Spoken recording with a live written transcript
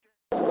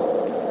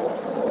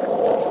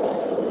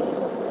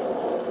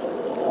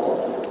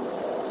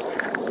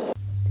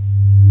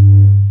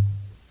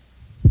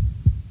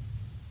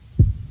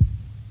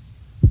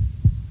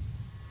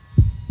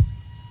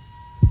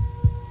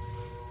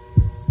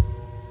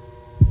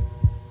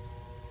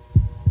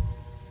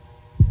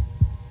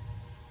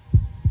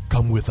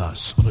Come with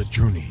us on a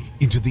journey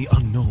into the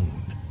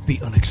unknown, the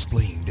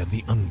unexplained, and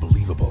the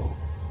unbelievable.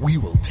 We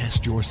will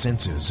test your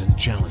senses and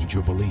challenge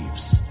your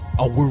beliefs.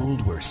 A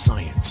world where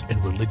science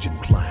and religion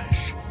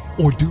clash.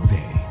 Or do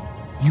they?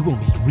 You will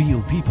meet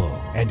real people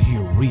and hear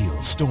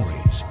real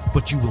stories,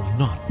 but you will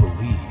not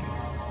believe.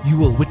 You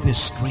will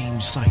witness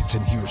strange sights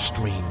and hear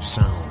strange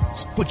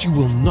sounds, but you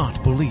will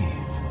not believe.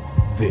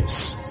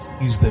 This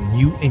is the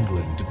New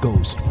England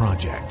Ghost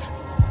Project.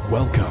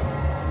 Welcome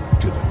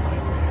to the nightmare.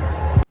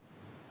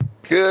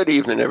 Good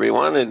evening,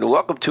 everyone, and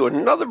welcome to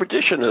another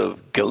edition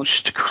of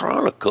Ghost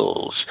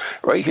Chronicles,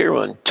 right here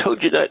on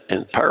TogiNet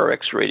and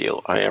PowerX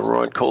Radio. I am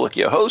Ron Kolick,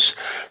 your host,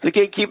 the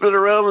gatekeeper of the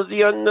realm of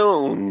the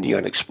unknown, the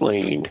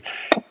unexplained,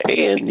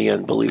 and the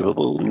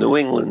unbelievable, New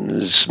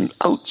England's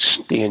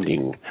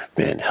outstanding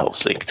Van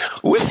Helsing.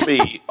 With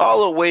me,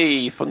 all the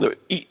way from the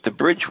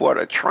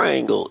Bridgewater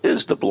Triangle,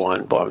 is the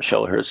blonde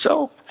bombshell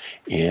herself,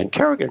 Ann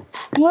Kerrigan.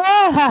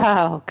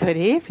 Wow, good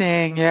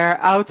evening. You're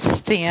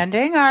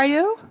outstanding, are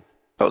you?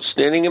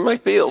 Outstanding in my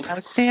field.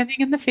 Outstanding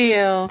in the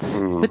field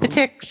with the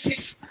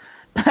ticks.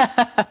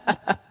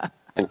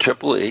 And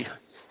Triple E.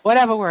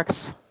 Whatever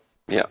works.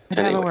 Yeah.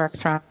 Whatever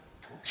works, Ron.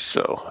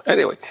 So,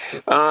 anyway,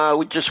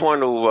 we just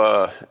want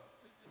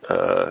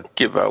to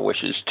give our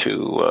wishes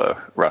to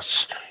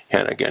Russ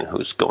Hannigan,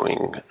 who's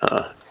going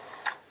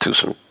through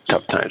some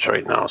tough times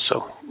right now.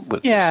 So,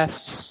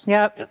 yes.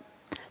 Yep. Yeah.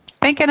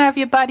 Thinking of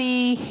you,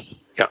 buddy.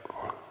 Yeah.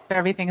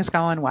 Everything is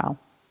going well.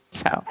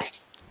 So.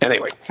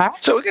 Anyway,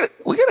 so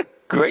we got a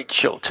great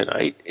show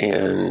tonight,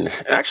 and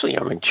actually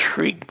I'm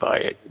intrigued by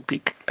it.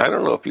 I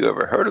don't know if you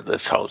ever heard of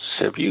this house.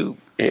 Have you,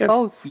 Ann?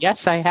 Oh,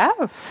 yes, I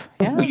have.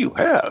 Yeah. Oh, you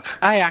have?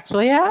 I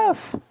actually have.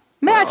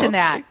 Imagine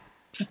that.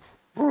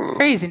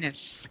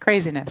 Craziness.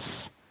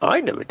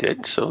 I never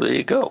did, so there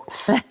you go.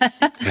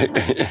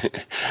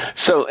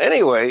 So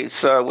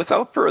anyways,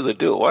 without further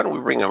ado, why don't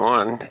we bring him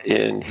on?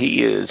 And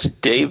he is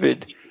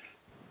David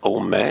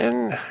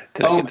Oman.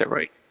 Did I get that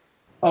right?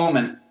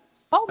 Oman.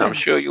 I'm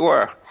sure you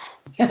are.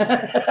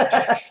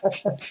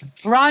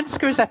 Ron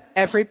screws up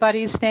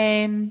everybody's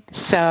name,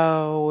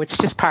 so it's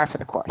just par for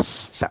the course.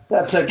 So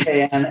that's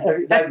okay. And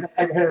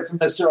I've heard from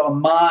Mr.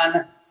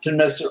 Oman to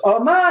Mr.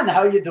 Oman.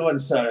 How you doing,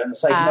 sir? And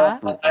it's like, no, I'm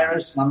not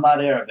Irish and I'm not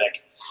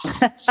Arabic.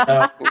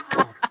 So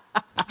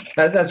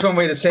that's one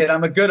way to say it.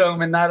 I'm a good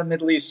Oman, not a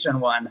Middle Eastern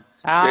one.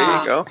 There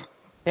you go.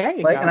 There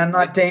you go. And I'm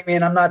not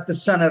Damien. I'm not the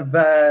son of,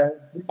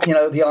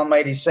 the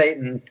almighty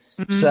Satan.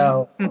 Mm-hmm.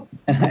 So,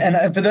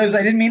 and for those,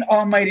 I didn't mean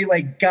almighty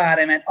like God.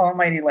 I meant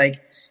almighty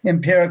like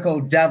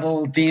empirical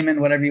devil, demon,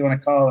 whatever you want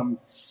to call him.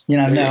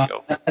 No,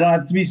 I don't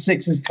have 3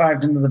 6s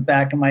carved into the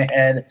back of my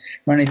head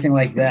or anything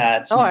like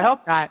that. So, I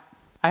hope not.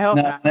 I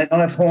don't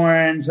have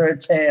horns or a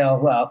tail.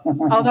 Well,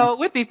 although it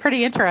would be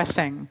pretty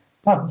interesting.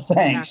 Oh,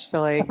 thanks.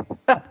 Actually.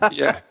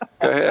 Yeah,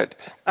 go ahead.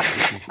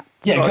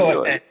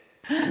 Go ahead.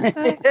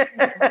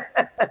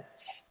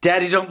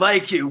 Daddy don't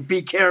like you.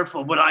 Be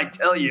careful what I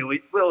tell you.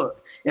 It will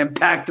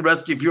impact the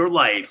rest of your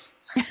life.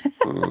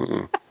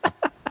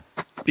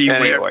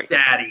 Beware of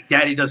Daddy.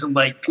 Daddy doesn't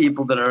like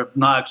people that are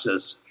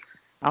obnoxious.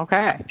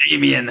 Okay.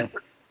 Damien.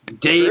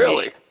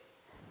 Really?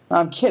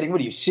 I'm kidding.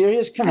 What are you,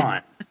 serious? Come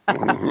on.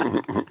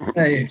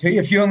 Hey,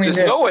 if you only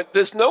knew.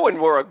 There's no one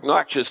more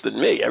obnoxious than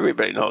me.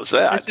 Everybody knows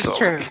that.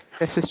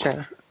 This is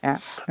true. Yeah.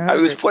 I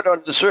was put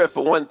on this earth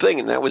for one thing,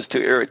 and that was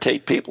to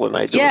irritate people, and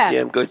I do a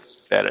damn good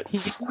at it.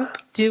 You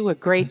do a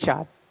great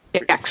job.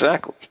 Yes.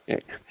 Exactly. Yeah.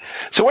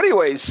 So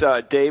anyways,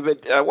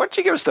 David, why don't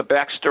you give us the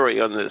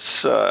backstory on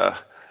this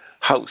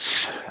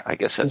house? I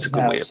guess that's a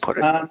good way to put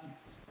it.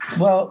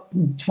 Well,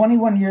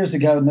 21 years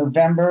ago,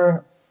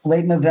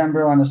 late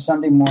November on a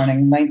Sunday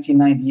morning,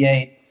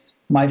 1998,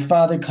 my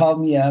father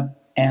called me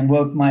up and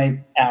woke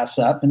my ass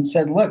up and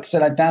said,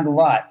 I found a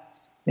lot.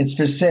 It's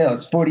for sale.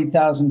 It's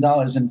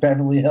 $40,000 in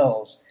Beverly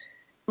Hills.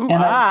 And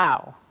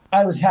wow.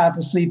 I was half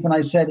asleep and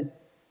I said,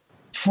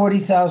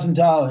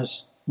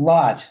 $40,000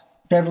 lot,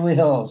 Beverly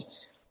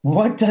Hills.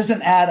 What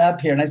doesn't add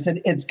up here? And I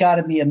said, it's got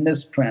to be a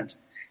misprint.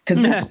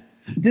 Because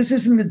this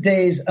isn't the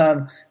days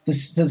of the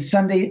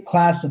Sunday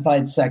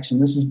classified section.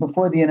 This is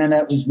before the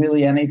internet was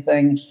really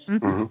anything.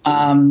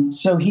 Mm-hmm.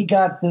 So he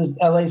got the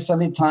LA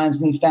Sunday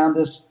Times and he found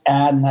this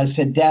ad. And I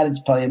said, Dad,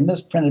 it's probably a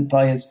misprint. It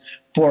probably is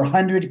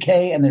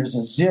 $400K and there's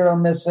a zero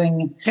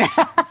missing.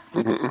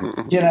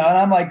 And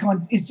I'm like,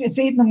 it's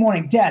 8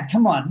 a.m. Dad,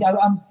 come on.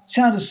 I'm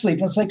sound asleep.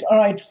 I was like, all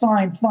right,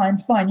 fine.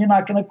 You're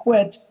not going to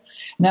quit.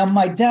 Now,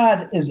 my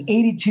dad is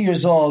 82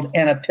 years old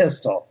and a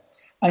pistol.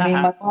 I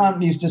mean, my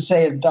mom used to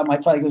say about my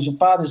father, your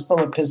father's full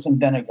of piss and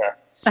vinegar.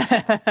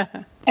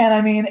 And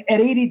I mean, at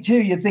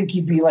 82, you'd think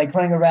he'd be like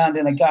running around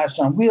in a gosh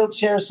darn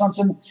wheelchair or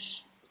something,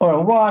 or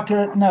a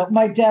walker. No,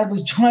 my dad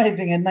was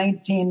driving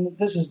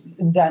this is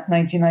in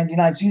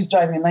 1999, so he was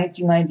driving a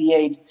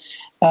 1998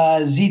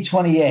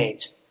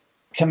 Z28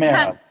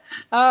 Camaro.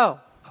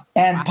 Oh.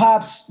 And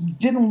Pops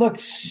didn't look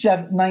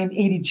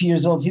 82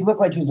 years old. He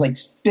looked like he was like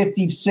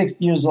 50,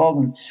 60 years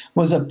old and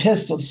was a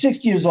pistol.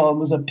 60 years old and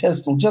was a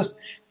pistol. Just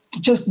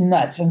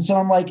nuts. And so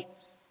I'm like,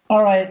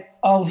 all right,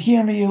 I'll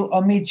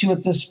meet you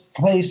at this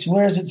place.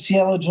 Where is it?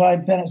 Cielo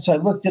Drive, Bennett. So I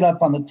looked it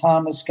up on the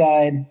Thomas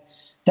Guide.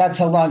 That's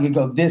how long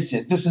ago this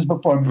is. This is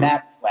before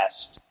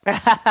MapQuest.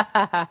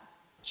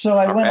 So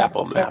I went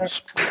Apple up there.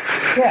 Maps.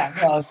 Yeah,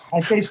 well,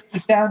 I basically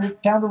found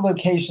a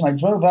location. I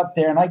drove up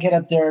there, and I get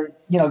up there,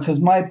 because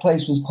my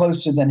place was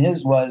closer than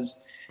his was.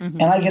 Mm-hmm.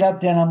 And I get up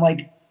there, and I'm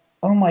like,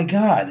 oh, my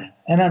God.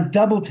 And I'm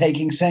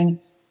double-taking, saying,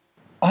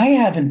 I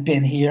haven't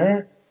been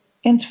here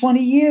in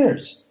 20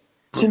 years.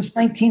 Since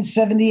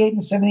 1978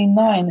 and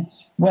 79,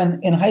 when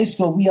in high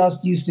school we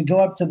also used to go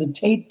up to the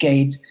Tate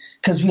Gate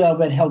because we all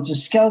read Helter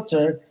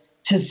Skelter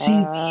to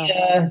see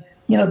where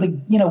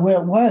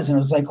it was, and it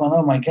was like,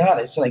 oh my God!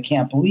 I said, I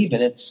can't believe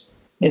it.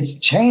 It's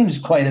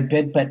changed quite a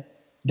bit, but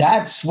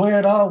that's where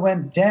it all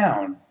went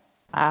down.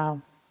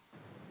 Wow.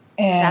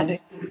 And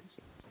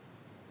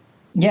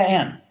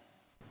Ann.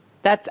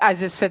 That's, I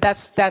just said,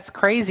 that's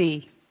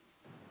crazy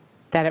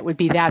that it would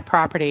be that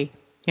property.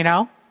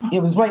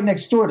 It was right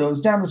next door to it. It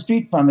was down the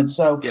street from it.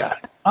 So yeah.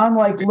 I'm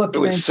like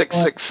looking. It was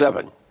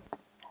 667.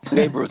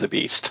 Neighbor of the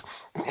Beast.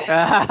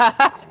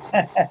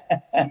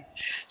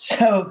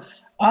 So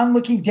I'm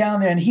looking down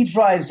there, and he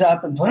drives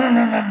up and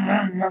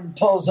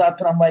pulls up,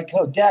 and I'm like,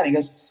 oh, Dad. He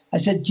goes, I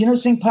said,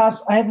 St.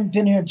 Pops, I haven't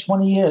been here in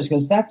 20 years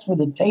because that's where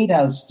the Tate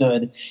House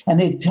stood. And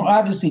they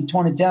obviously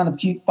torn it down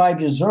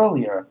 5 years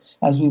earlier,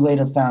 as we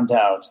later found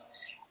out.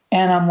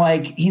 And I'm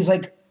like, he's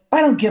like,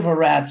 I don't give a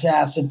rat's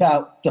ass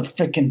about the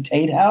frickin'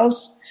 Tate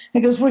House.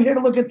 He goes, we're here to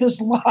look at this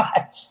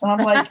lot. And I'm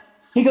like,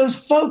 he goes,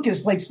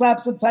 focus, like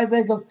slaps it tight.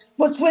 He goes,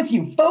 what's with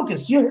you?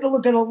 Focus. You're here to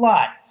look at a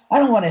lot. I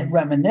don't want to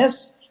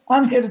reminisce.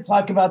 I'm here to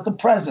talk about the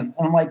present.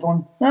 And I'm like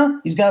going,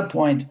 no, he's got a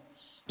point.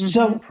 Mm-hmm.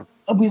 So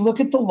we look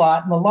at the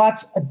lot, and the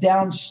lot's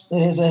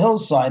there's a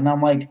hillside. And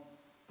I'm like,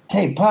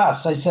 hey,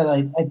 Pops, I said,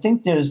 I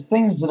think there's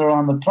things that are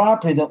on the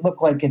property that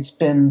look like it's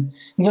been.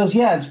 He goes,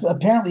 yeah,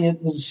 apparently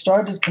it was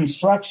started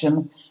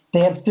construction. They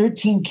have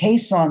 13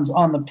 caissons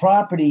on the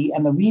property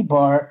and the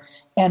rebar,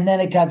 and then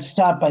it got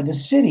stopped by the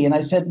city. And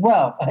I said,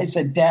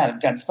 Dad,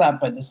 it got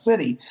stopped by the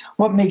city.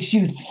 What makes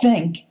you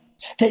think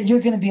that you're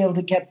going to be able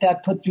to get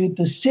that put through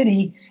the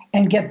city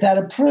and get that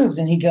approved?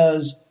 And he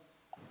goes,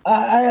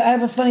 I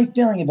have a funny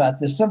feeling about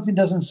this. Something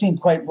doesn't seem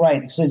quite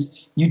right. He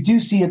says, you do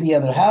see the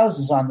other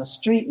houses on the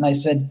street. And I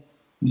said,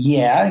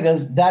 yeah. He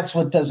goes, that's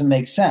what doesn't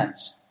make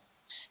sense.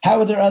 How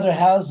are there other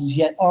houses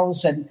yet all of a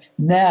sudden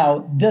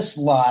now this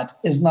lot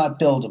is not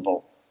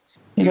buildable?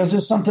 He goes,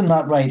 there's something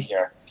not right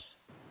here.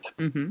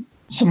 Mm-hmm.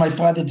 So my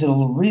father did a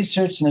little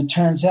research, and it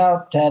turns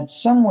out that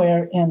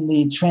somewhere in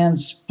the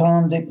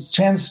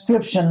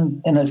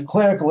transcription in a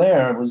clerical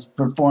error was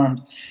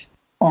performed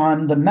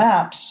on the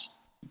maps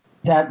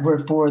that were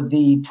for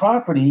the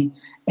property.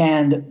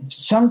 And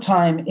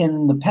sometime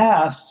in the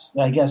past,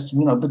 I guess,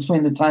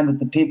 between the time that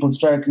the people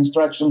started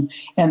construction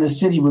and the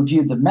city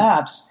reviewed the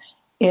maps,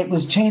 it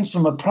was changed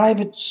from a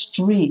private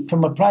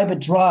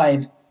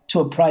drive to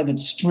a private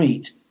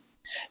street.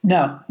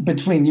 Now,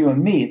 between you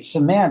and me, it's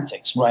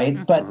semantics, right?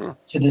 Mm-hmm.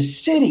 But to the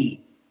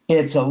city,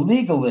 it's a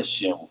legal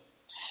issue.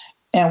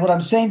 And what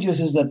I'm saying to you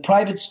is that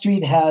private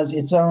street has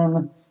its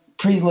own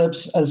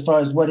prelips as far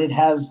as what it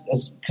has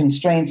as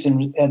constraints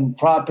and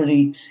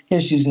property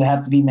issues that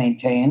have to be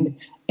maintained.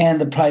 And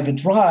the private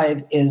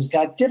drive is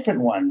got different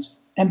ones.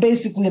 And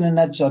basically, in a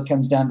nutshell, it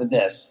comes down to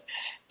this.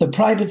 The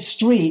private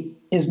street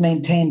is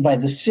maintained by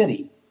the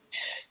city,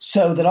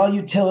 so that all the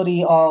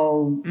utility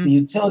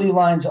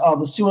lines, all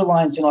the sewer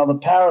lines, and all the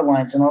power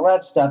lines, and all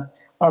that stuff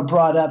are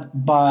brought up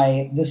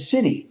by the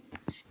city.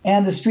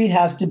 And the street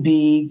has to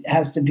be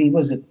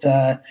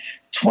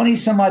 20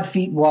 some odd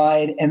feet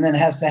wide, and then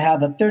has to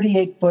have a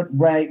 38-foot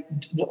right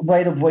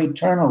of way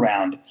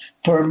turnaround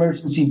for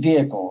emergency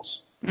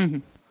vehicles. Mm-hmm.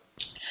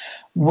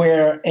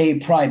 Where a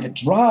private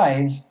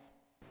drive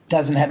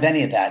doesn't have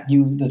any of that.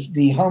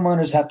 The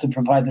homeowners have to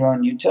provide their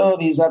own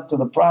utilities up to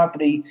the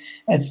property.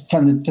 It's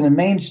from the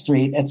main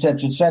street, et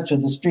cetera, et cetera.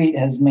 The street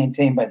is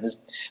maintained by the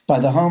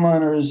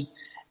homeowners.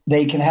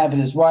 They can have it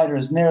as wide or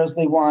as narrow as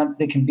they want.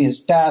 They can be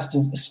as fast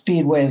as a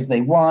speedway as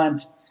they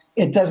want.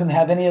 It doesn't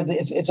have any of the.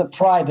 It's a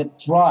private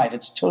drive.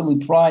 It's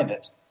totally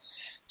private.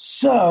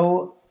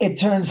 So it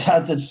turns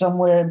out that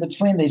somewhere in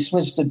between they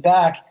switched it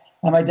back,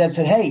 and my dad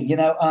said, "Hey,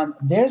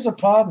 there's a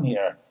problem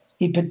here."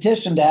 He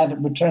petitioned to have it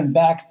returned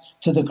back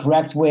to the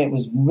correct way it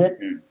was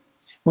written,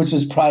 which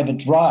was private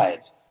drive.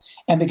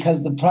 And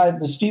because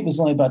the street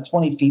was only about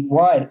 20 feet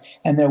wide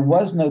and there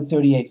was no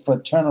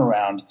 38-foot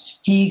turnaround,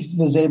 he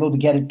was able to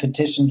get it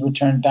petitioned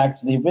returned back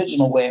to the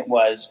original way it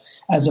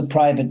was as a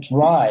private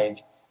drive.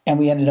 And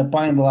we ended up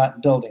buying the lot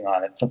and building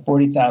on it for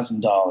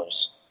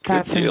 $40,000.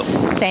 That's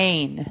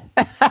insane.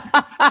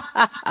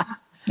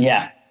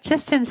 Yeah.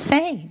 Just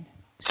insane.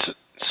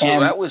 So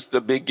that was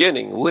the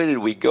beginning. Where did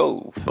we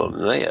go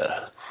from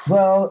there?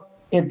 Well,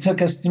 it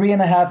took us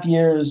 3.5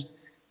 years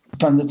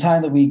from the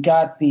time that we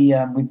got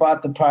we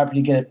bought the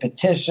property, get it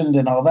petitioned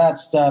and all that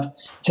stuff,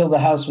 till the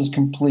house was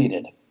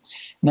completed.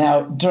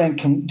 Now, during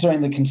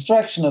the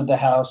construction of the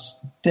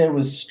house, there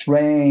was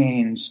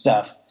strange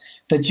stuff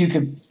that you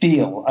could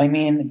feel. I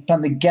mean,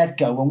 from the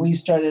get-go, when we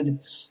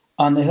started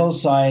on the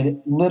hillside.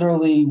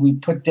 Literally, we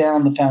put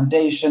down the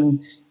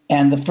foundation,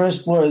 and the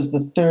first floor is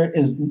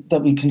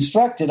that we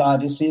constructed,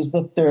 obviously, is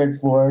the third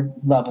floor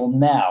level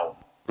now.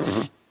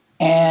 Mm-hmm.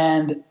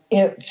 And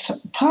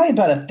it's probably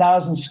about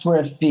 1,000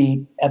 square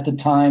feet at the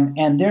time,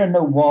 and there are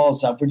no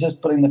walls up. We're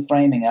just putting the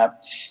framing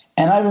up.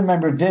 And I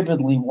remember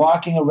vividly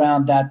walking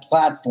around that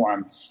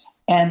platform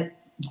and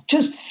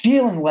just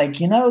feeling like,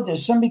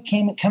 there's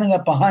somebody coming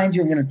up behind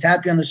you and going to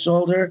tap you on the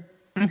shoulder.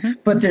 Mm-hmm.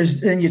 But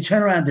and you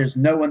turn around, there's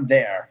no one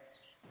there.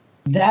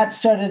 That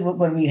started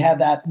when we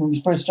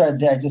first started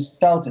there. I just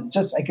felt it.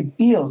 I could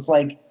feel it's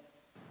like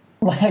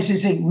I should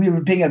say, we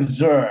were being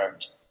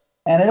observed.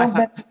 And I don't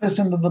mention this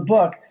into the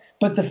book,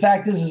 but the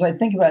fact is, as I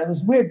think about it, it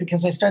was weird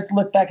because I start to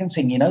look back and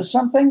say,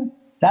 something?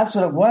 That's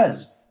what it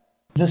was.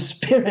 The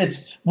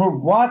spirits were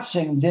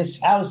watching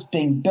this house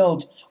being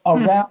built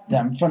around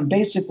them, from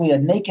basically a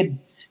naked,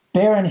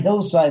 barren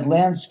hillside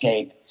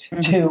landscape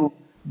to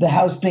the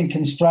house being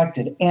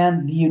constructed.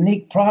 And the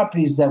unique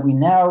properties that we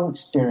now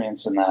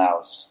experience in the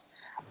house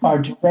are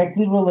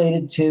directly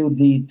related to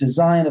the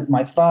design of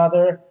my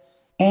father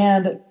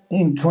and,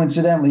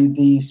 coincidentally,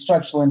 the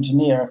structural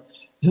engineer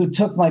who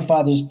took my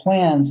father's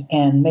plans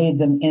and made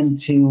them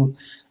into,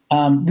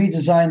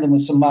 redesigned them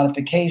with some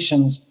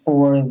modifications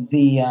for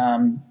the,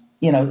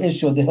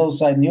 issue of the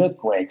hillside and the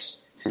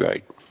earthquakes.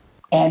 Right.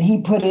 And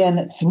he put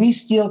in 3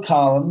 steel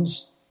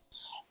columns,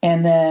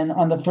 and then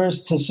on the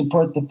first to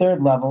support the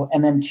third level,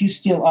 and then 2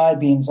 steel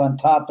I-beams on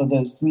top of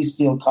those 3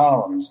 steel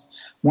columns.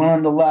 One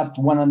on the left,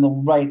 one on the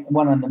right,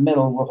 one on the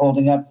middle. We're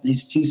holding up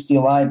these 2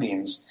 steel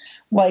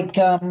I-beams, like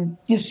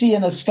you see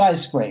in a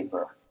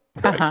skyscraper.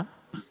 Uh-huh.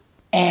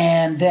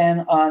 And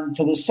then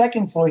for the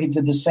second floor, he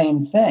did the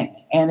same thing.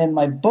 And in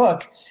my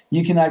book,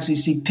 you can actually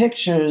see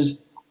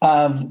pictures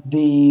of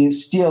the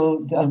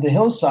steel of the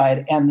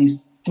hillside and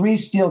these 3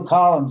 steel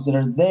columns that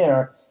are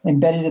there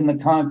embedded in the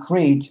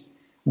concrete,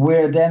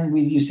 where then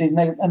you see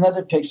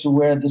another picture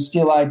where the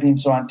steel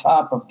I-beams are on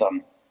top of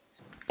them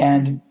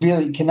and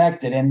really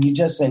connected. And you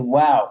just say,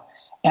 wow.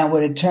 And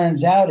what it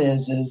turns out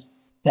is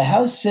the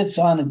house sits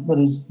on what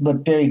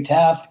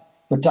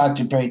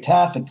Dr. Barry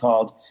Taff had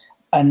called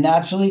a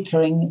naturally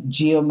occurring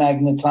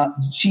geomagnetic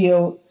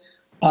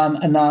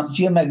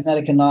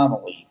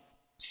anomaly.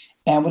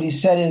 And what he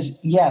said is,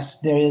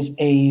 yes, there is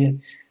a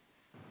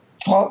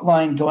fault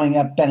line going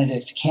up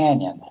Benedict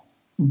Canyon,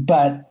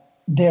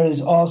 but there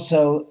is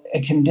also a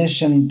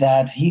condition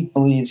that he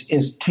believes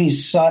is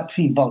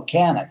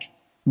pre-volcanic,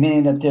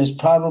 meaning that there's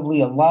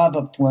probably a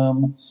lava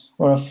plume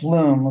or a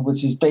flume,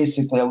 which is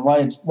basically a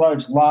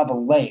large lava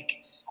lake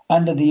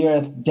under the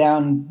earth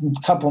down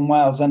a couple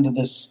miles under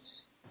this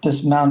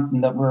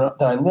mountain that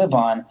I live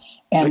on.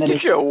 And it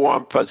gives you a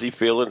warm, fuzzy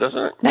feeling,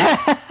 doesn't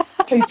it?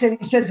 He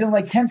says in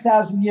like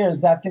 10,000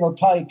 years, that thing will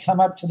probably come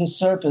up to the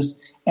surface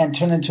and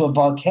turn into a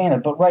volcano.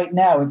 But right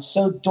now, it's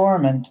so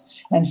dormant,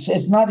 and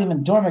it's not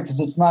even dormant because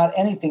it's not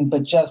anything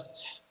but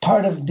just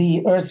part of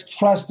the Earth's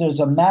crust. There's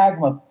a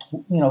magma,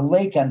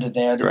 lake under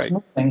there that's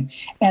moving,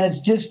 and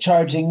it's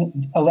discharging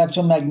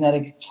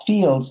electromagnetic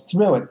fields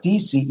through it,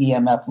 DC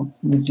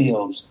EMF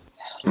fields.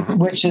 Mm-hmm.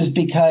 Which is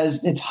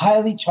because it's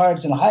highly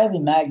charged and highly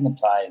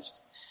magnetized.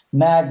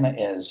 Magma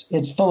is.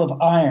 It's full of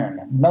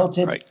iron,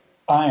 melted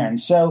iron.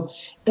 So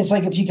it's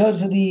like if you go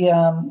to the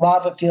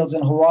lava fields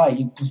in Hawaii,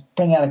 you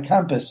bring out a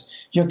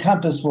compass, your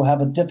compass will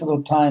have a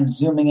difficult time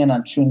zooming in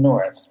on true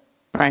north.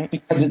 Right.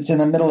 Because it's in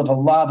the middle of a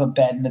lava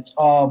bed and it's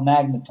all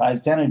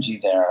magnetized energy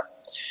there.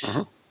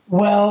 Mm-hmm.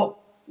 Well,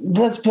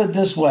 let's put it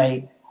this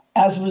way.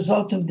 As a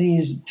result of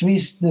the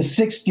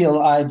 6 steel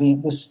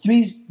I-beam, the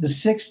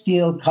 6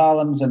 steel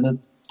columns and the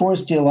 4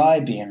 steel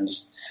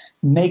I-beams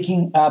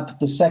making up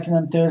the second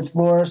and third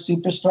floor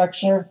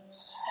superstructure,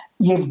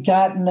 you've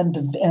gotten them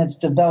and it's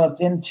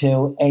developed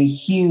into a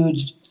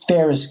huge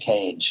Ferris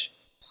cage,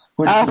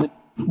 which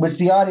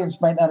the audience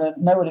might not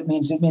know what it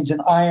means. It means an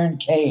iron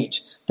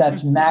cage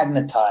that's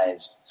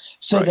magnetized.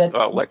 So that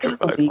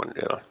electrified one,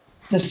 yeah.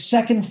 The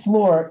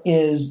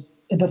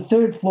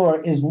third floor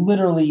is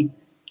literally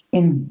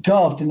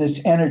engulfed in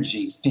this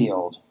energy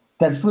field.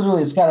 That's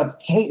literally,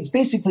 it's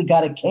basically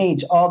got a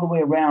cage all the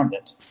way around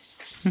it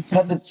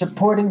because it's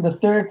supporting the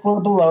third floor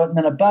below it, and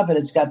then above it,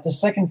 it's got the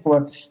second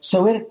floor.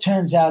 So it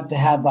turns out to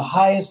have the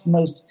highest,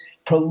 most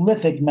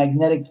prolific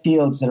magnetic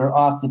fields that are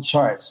off the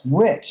charts,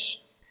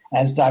 which,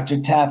 as Dr.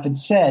 Taff had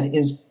said,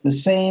 is the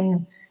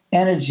same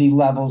energy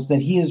levels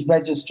that he has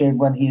registered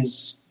when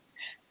he's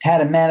had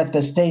a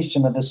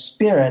manifestation of a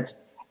spirit,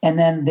 and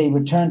then they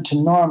return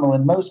to normal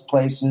in most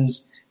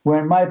places, where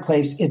in my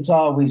place, it's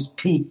always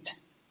peaked.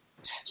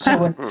 So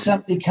when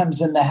somebody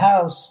comes in the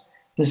house,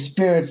 the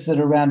spirits that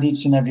are around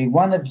each and every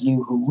one of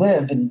you who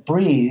live and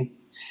breathe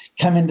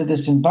come into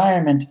this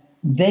environment,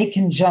 they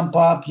can jump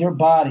off your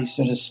body,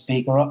 so to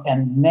speak,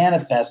 and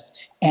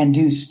manifest and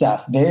do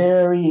stuff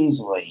very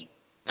easily.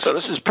 So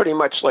this is pretty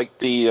much like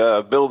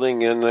the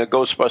building in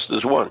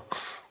Ghostbusters 1.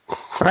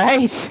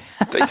 Right.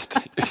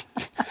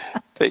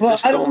 They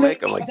just don't make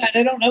them like that.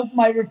 I don't open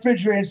my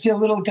refrigerator and see a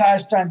little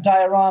gosh darn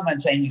diorama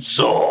and say,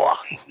 Zor.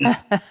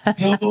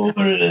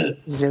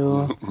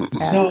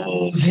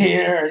 Zor's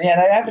here. And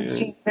I haven't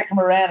seen Rick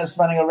Moranis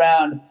running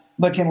around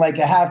looking like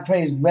a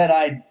half-crazed,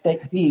 red-eyed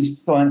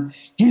beast going,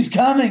 he's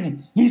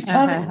coming.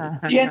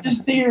 The end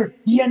is near.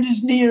 The end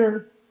is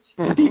near.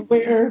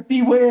 Beware.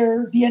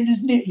 The end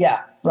is near.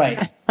 Yeah,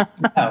 right.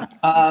 No.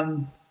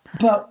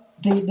 But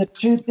the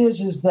truth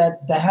is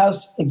that the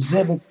house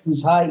exhibits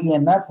these high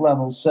EMF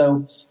levels,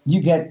 so you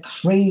get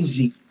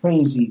crazy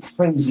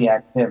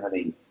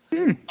activity.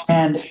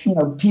 And,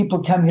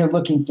 people come here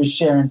looking for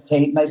Sharon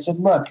Tate. And I said,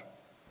 look,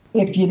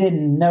 if you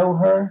didn't know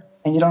her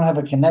and you don't have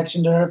a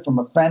connection to her from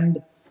a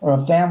friend or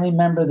a family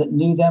member that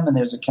knew them and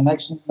there's a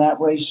connection in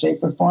that way, shape,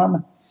 or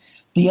form,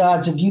 the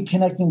odds of you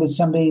connecting with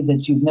somebody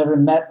that you've never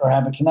met or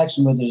have a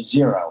connection with is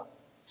zero.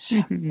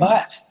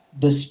 But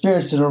the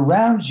spirits that are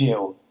around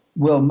you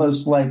will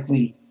most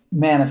likely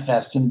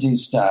manifest and do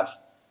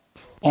stuff.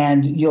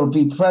 And you'll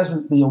be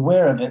presently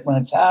aware of it when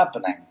it's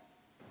happening.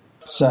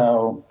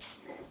 So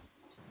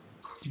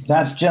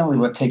that's generally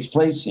what takes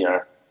place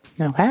here.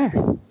 Okay.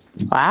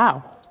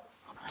 Wow.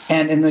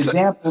 And an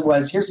example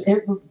was,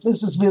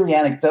 this is really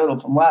anecdotal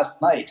from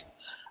last night.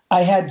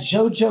 I had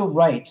JoJo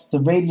Wright, the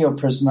radio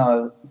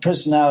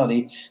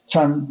personality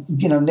from,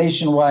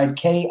 nationwide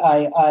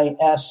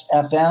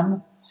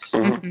KIIS-FM.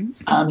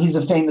 He's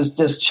a famous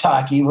disc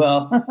jockey.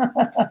 Well,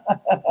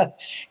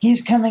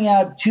 he's coming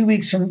out 2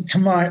 weeks from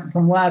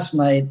last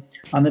night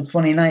on the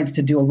 29th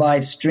to do a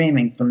live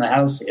streaming from the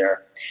house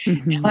here.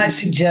 And I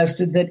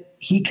suggested that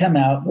he come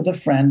out with a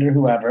friend or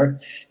whoever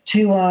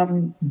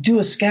to do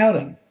a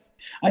scouting.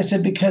 I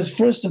said, because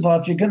first of all,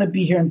 if you're going to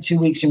be here in 2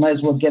 weeks, you might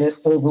as well get it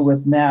over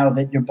with now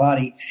that your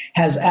body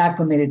has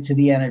acclimated to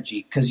the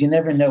energy, because you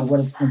never know what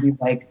it's going to be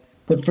like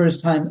the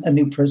first time a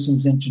new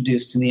person's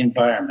introduced to the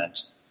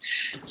environment.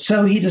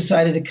 So he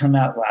decided to come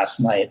out last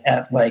night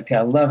at like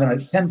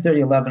 10:30,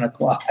 11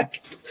 o'clock.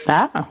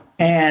 Oh.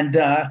 And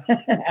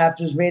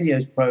after his radio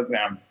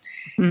program.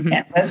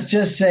 And let's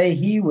just say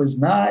he was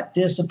not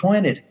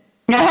disappointed.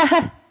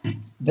 What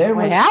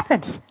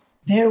happened?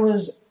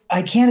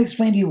 I can't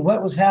explain to you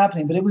what was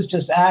happening, but it was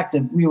just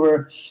active. We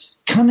were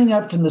coming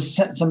up from the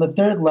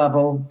third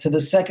level to the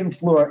second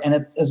floor,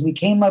 and as we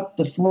came up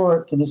the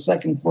floor to the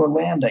second floor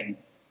landing,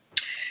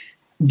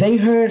 they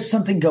heard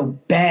something go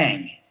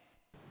bang.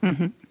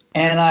 And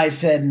I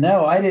said,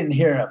 no, I didn't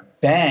hear a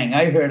bang.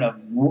 I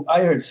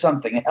heard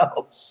something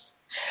else.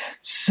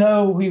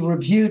 So we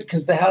reviewed,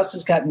 because the house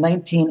has got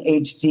 19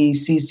 HD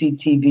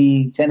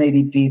CCTV,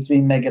 1080p,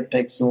 3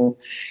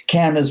 megapixel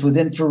cameras with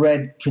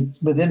infrared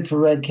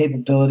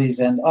capabilities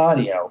and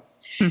audio.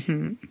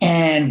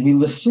 And we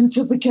listened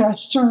to the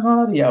gosh darn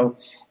audio,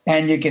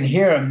 and you can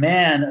hear a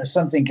man or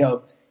something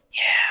go,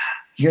 yeah.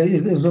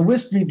 There's a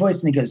whispery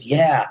voice, and he goes,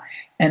 yeah.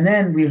 And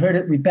then we heard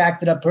it, we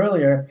backed it up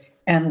earlier,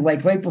 and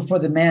like right before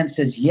the man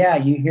says, yeah,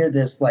 you hear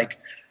this like,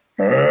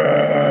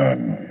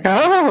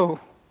 oh.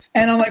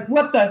 And I'm like,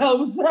 what the hell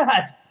was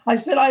that? I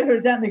said, I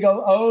heard that. And they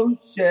go, oh,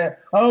 shit.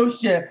 I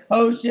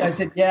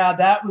said, yeah,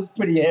 that was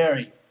pretty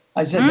hairy.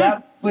 I said, that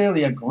was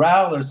clearly a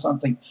growl or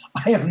something.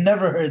 I have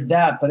never heard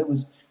that, but it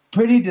was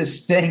pretty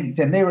distinct.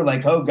 And they were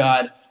like, oh,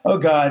 God.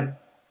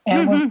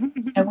 And when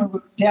we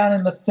were down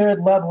in the third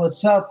level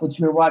itself, which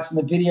we were watching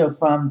the video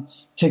from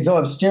to go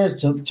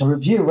upstairs to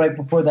review right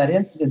before that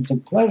incident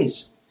took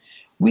place,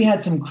 we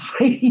had some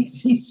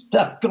crazy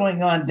stuff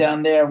going on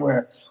down there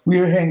where we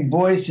were hearing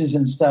voices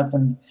and stuff,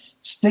 and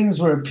things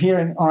were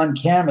appearing on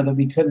camera that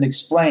we couldn't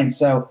explain.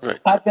 So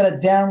I've got to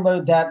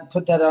download that and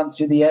put that on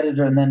through the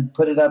editor and then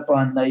put it up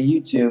on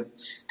YouTube,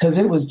 because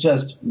it was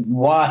just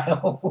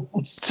wild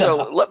stuff.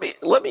 So let me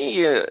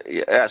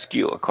ask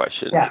you a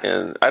question. Yeah.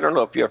 And I don't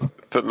know if you're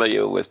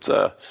familiar with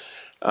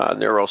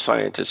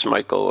neuroscientist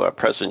Michael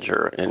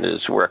Presinger and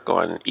his work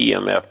on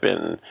EMF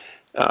and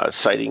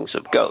sightings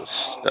of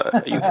ghosts.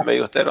 Are you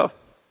familiar with that?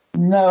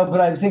 No,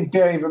 but I think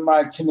Barry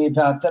remarked to me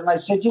about that. And I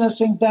said,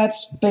 Singh,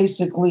 that's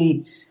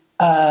basically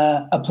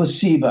a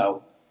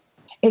placebo.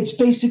 It's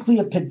basically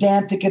a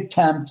pedantic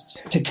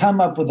attempt to come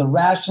up with a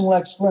rational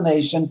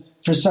explanation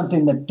for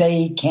something that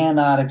they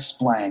cannot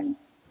explain.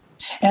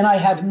 And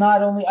I've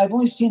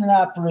only seen an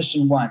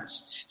apparition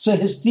once. So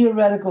his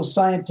theoretical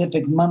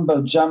scientific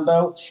mumbo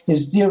jumbo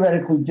is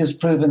theoretically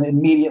disproven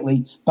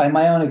immediately by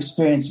my own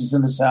experiences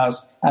in this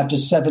house after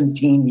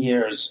 17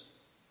 years.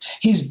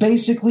 He's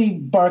basically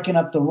barking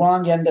up the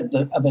wrong end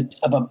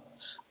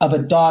of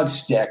a dog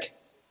stick.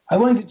 I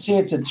won't even say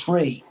it's a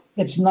tree.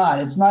 It's not.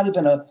 It's not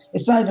even a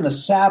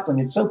sapling.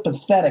 It's so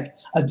pathetic.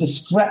 I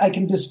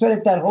can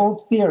discredit that whole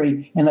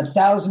theory in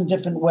 1,000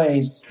 different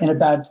ways in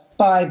about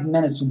 5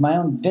 minutes with my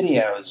own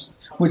videos,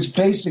 which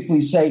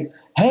basically say,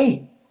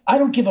 hey, I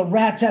don't give a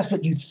rat's ass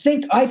what you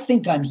think. I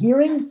think I'm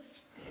hearing.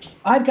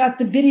 I've got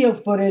the video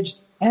footage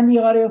and the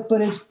audio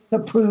footage to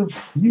prove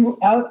you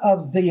out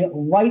of the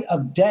light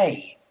of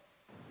day.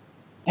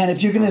 And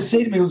if you're going to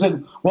say to me,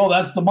 well,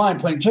 that's the mind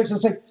playing tricks,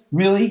 it's like,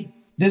 really?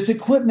 this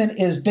equipment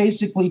is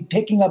basically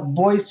picking up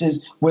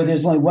voices where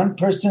there's only one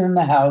person in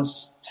the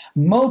house.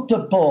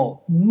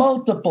 Multiple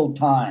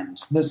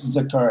times this has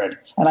occurred,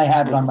 and I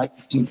have it on my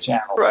YouTube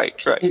channel. Right.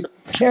 The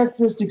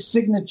characteristic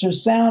signature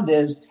sound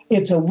is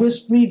it's a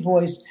whispery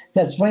voice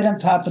that's right on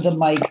top of the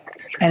mic,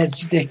 and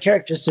it's the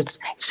character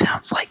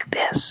sounds like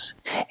this.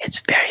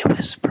 It's very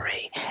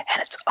whispery,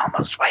 and it's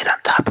almost right on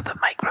top of the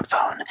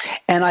microphone.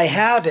 And I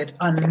have it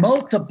on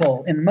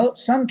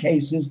some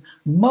cases,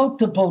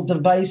 multiple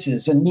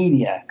devices and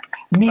media.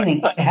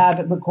 Meaning, I have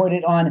it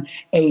recorded on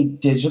a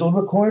digital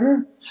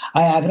recorder.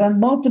 I have it on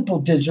multiple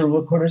digital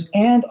recorders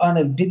and on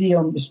a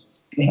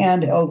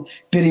handheld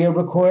video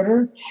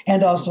recorder,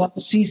 and also on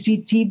the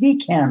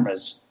CCTV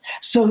cameras.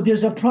 So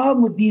there's a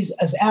problem with these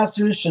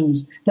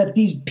assertions that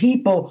these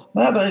people,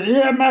 well, the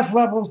EMF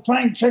level is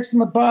playing tricks in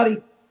the body.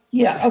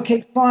 Yeah,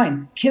 okay,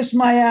 fine. Kiss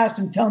my ass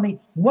and tell me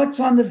what's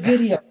on the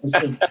video,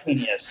 Mr.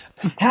 Genius.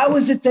 How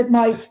is it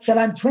that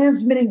I'm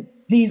transmitting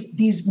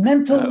these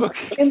mental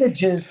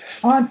images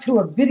onto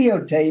a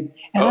videotape?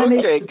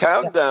 And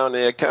calm down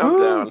there. Calm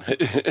down.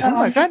 Oh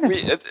my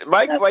goodness.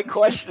 My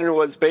question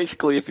was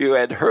basically if you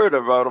had heard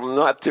about him,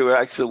 not to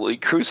actually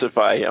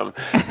crucify him.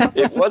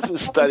 It was a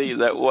study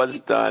that was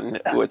done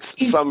with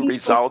some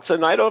results,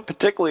 and I don't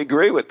particularly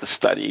agree with the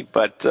study,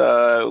 but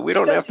we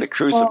don't have to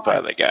crucify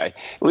the guy.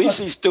 At least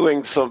he's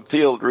doing some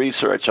field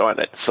research on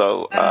it.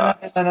 So no.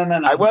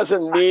 I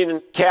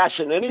wasn't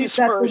cashing any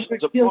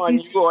aspersions upon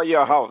you or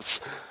your house.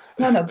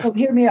 No, but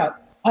hear me out.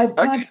 I've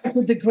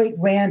contacted the great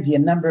Randy a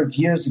number of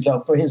years ago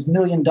for his $1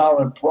 million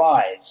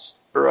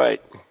prize.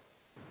 Right.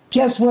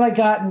 Guess what I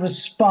got in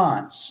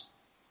response?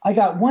 I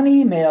got one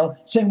email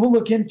saying, we'll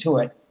look into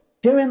it.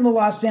 They're in the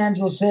Los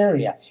Angeles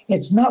area.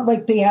 It's not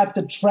like they have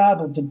to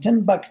travel to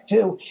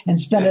Timbuktu and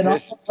spend an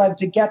awful time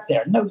to get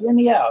there. No, hear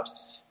me out.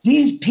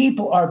 These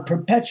people are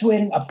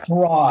perpetuating a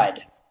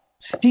fraud.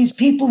 These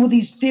people with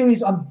these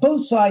theories on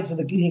both sides of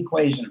the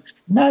equation,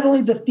 not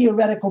only the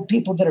theoretical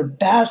people that are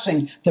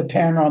bashing the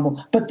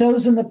paranormal, but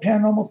those in the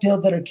paranormal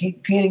field that are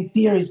creating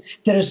theories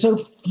that are so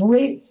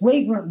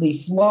flagrantly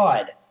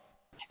flawed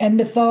and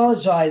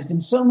mythologized in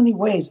so many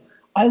ways.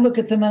 I look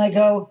at them and I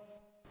go,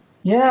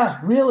 yeah,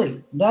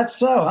 really, that's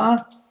so,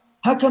 huh?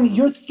 How come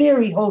your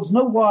theory holds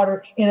no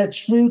water in a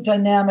true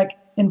dynamic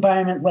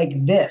environment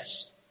like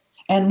this?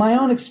 And my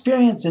own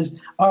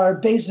experiences are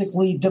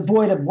basically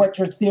devoid of what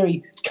your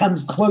theory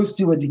comes close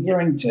to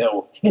adhering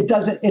to.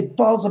 It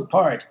falls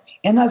apart.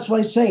 And that's why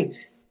I say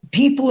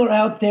people are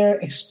out there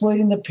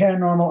exploiting the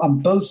paranormal on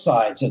both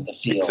sides of the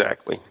field.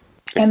 Exactly.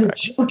 And the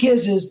joke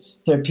is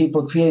there are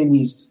people creating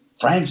these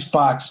Frank's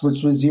box,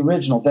 which was the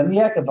original, then the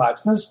Echo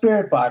box, then the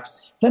Spirit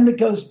box, then the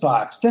Ghost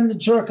box, then the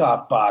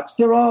Jerk-off box.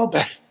 They're all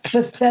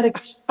pathetic,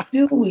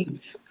 stooey.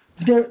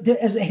 They're,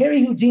 as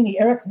Harry Houdini,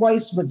 Eric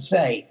Weiss would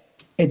say,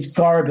 it's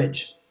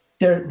garbage.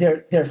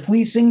 They're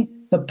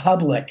fleecing the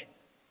public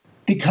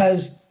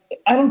because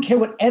I don't care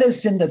what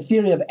the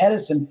theory of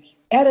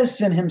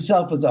Edison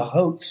himself was a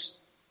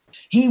hoax.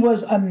 He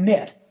was a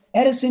myth.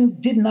 Edison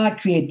did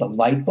not create the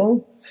light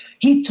bulb.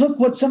 He took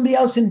what somebody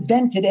else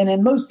invented, and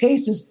in most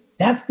cases,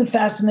 that's the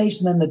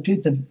fascination and the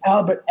truth of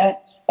Albert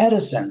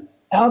Edison.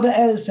 Albert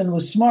Edison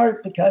was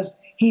smart because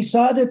he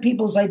saw other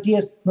people's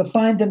ideas,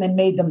 refined them, and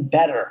made them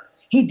better.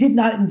 He did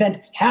not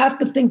invent half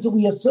the things that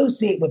we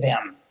associate with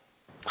him.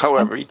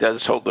 However, he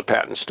does hold the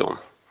patents to him.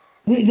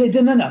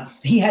 No.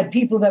 He had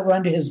people that were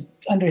under his.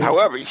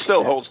 However, he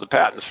still holds the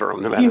patents for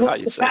him, no matter how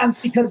you say it.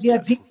 Because he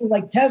had people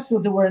like Tesla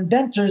that were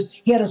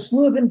inventors. He had a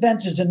slew of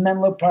inventors in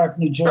Menlo Park,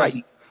 New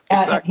Jersey.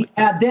 Right. Exactly.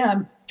 He had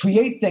them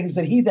create things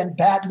that he then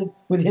patented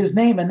with his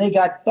name, and they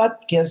got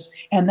butt kissed.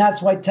 And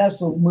that's why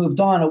Tesla moved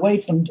on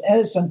away from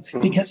Edison,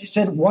 because he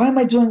said, why am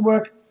I doing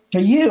work for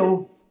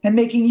you and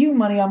making you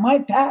money on my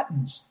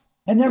patents?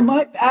 And they're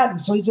my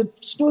patents. So he said,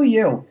 screw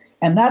you.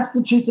 And that's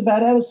the truth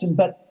about Edison.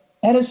 But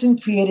Edison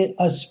created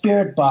a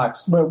spirit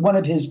box where one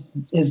of his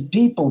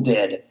people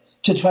did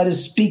to try to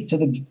speak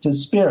to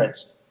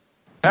spirits.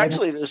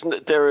 Actually,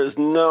 there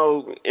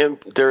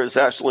is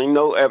actually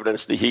no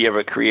evidence that he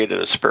ever created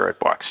a spirit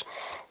box.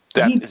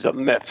 That is a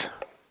myth.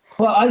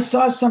 Well, I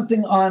saw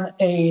something on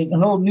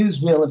an old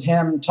newsreel of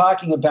him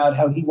talking about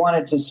how he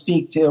wanted to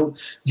speak to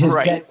his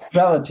dead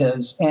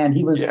relatives, and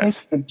he was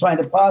trying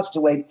to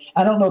postulate.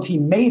 I don't know if he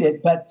made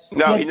it, but...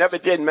 No, he never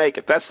did make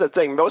it. That's the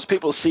thing. Most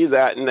people see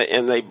that,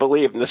 and they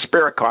believe in the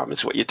spirit com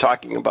is what you're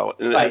talking about,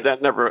 and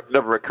that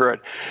never occurred.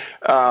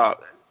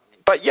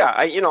 But yeah,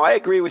 I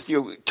agree with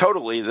you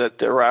totally that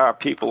there are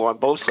people on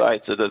both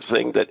sides of the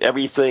thing, that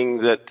everything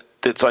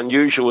that's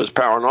unusual is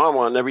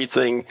paranormal and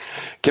everything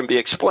can be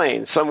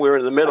explained. Somewhere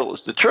in the middle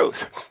is the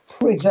truth.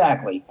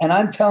 Exactly. And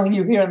I'm telling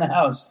you here in the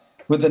house,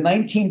 with the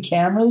 19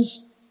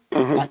 cameras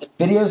and the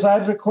videos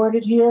I've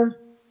recorded here,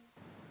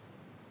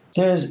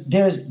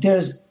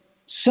 there's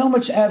so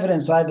much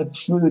evidence I've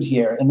accrued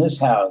here in this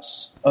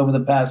house over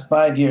the past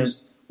 5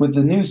 years with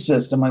the new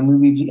system. I mean,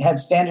 we've had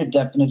standard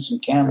definition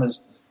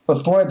cameras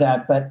before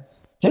that, but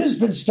there's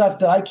been stuff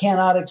that I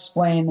cannot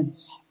explain.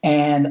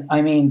 And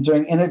I mean,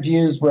 during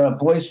interviews where a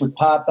voice would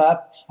pop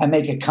up and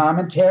make a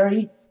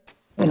commentary,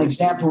 An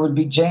example would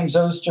be James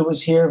Oster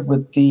was here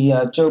with the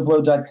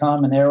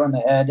JoeBlow.com and Arrow in the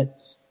Head,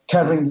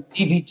 covering the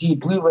DVD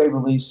Blu-ray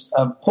release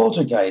of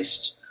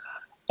Poltergeist.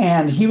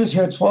 And he was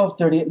here at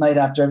 12:30 at night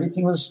after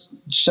everything was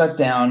shut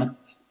down,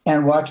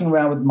 and walking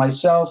around with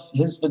myself,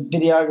 his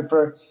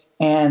videographer,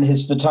 and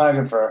his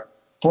photographer,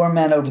 4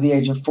 men over the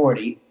age of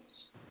 40.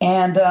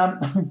 And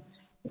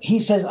he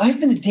says, I've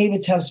been at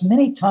David's house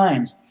many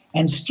times,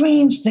 and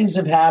strange things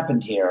have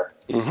happened here.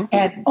 Mm-hmm.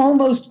 And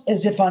almost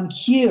as if on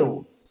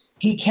cue,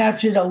 he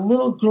captured a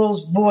little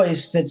girl's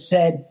voice that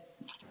said,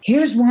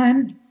 here's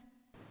one.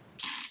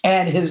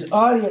 And his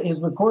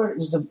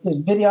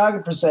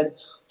videographer said,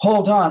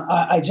 hold on,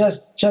 I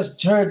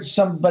just heard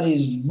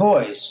somebody's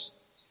voice.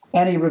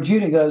 And he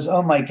reviewed it and goes,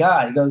 oh, my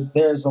God. He goes,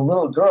 there's a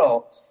little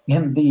girl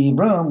in the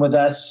room with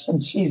us,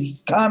 and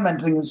she's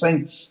commenting and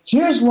saying,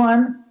 here's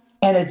one.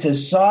 And it's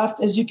as soft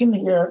as you can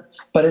hear,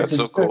 but it's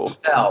as good as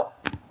hell.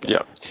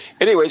 Yeah.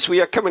 Anyways, we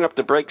are coming up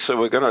to break, so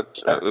we're gonna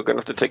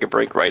have to take a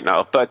break right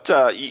now. But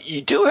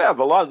you do have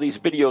a lot of these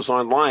videos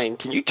online.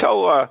 Can you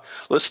tell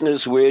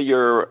listeners where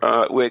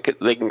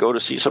they can go to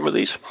see some of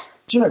these?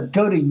 Sure.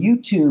 Go to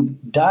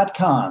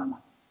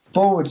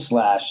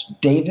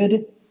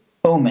youtube.com/David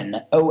Oman,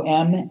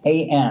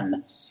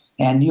 O-M-A-N,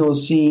 and you will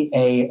see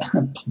a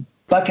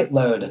bucket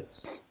load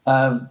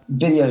of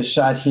videos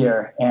shot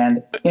here,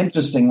 and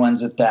interesting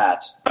ones at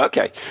that.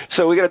 Okay,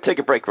 so we're going to take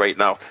a break right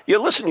now. You're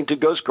listening to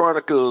Ghost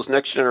Chronicles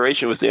Next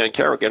Generation with Dan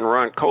Carrick and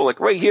Ron Kolek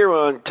right here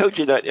on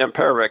TogiNet and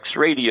PowerX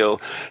Radio.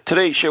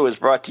 Today's show is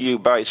brought to you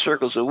by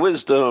Circles of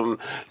Wisdom,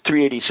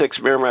 386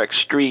 Merrimack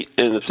Street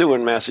in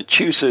Methuen,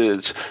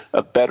 Massachusetts,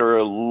 a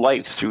better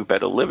life through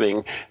better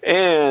living,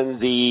 and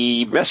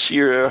the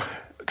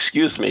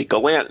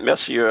Gallant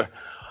Messier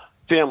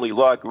Family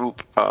Law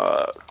Group,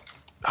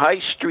 High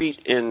Street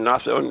in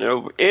North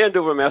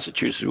Andover,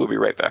 Massachusetts. We'll be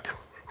right back.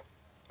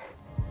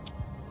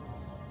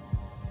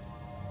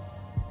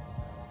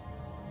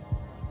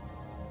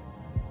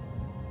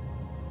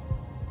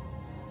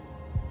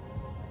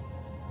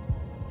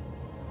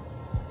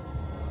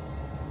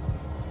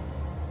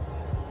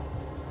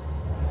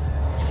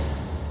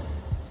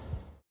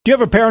 Do you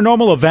have a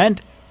paranormal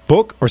event,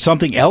 book, or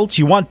something else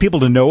you want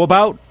people to know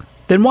about?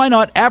 Then why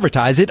not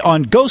advertise it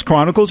on Ghost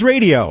Chronicles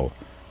Radio?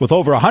 With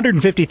over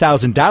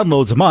 150,000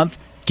 downloads a month,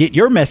 get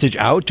your message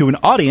out to an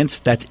audience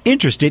that's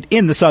interested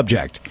in the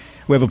subject.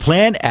 We have a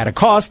plan at a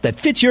cost that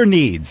fits your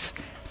needs.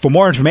 For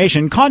more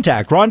information,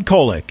 contact Ron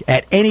Kolek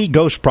at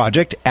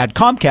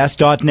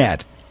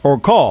anyghostproject@comcast.net or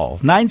call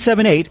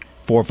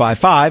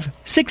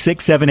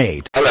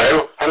 978-455-6678.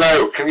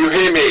 Hello, can you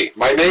hear me?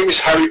 My name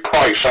is Harry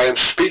Price. I am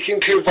speaking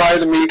to you via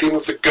the medium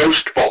of the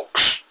Ghost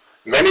Box.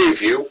 Many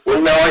of you will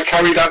know I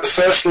carried out the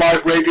first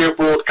live radio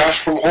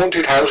broadcast from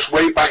Haunted House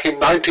way back in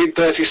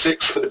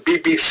 1936 for the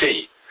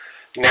BBC.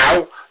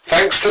 Now,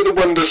 thanks to the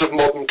wonders of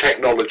modern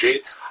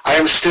technology, I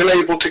am still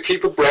able to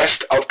keep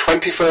abreast of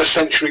 21st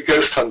century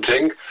ghost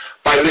hunting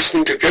by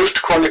listening to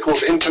Ghost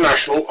Chronicles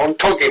International on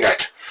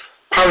TogiNet,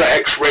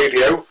 PowerX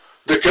Radio,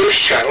 the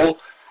Ghost Channel,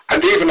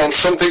 and even on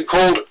something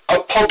called a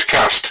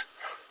podcast.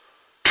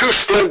 2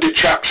 splendid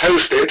chaps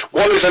host it.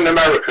 One is an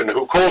American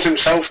who calls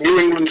himself New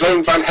England's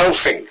own Van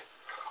Helsing,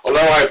 although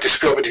I have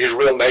discovered his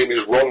real name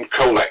is Ron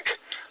Kolek.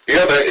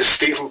 The other is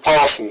Stephen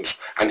Parsons,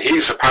 and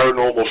he's a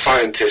paranormal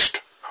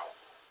scientist.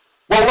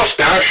 Well,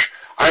 mustache,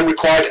 I'm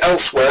required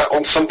elsewhere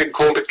on something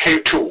called a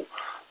K2.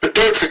 But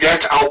don't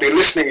forget, I'll be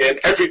listening in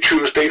every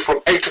Tuesday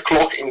from 8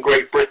 o'clock in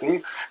Great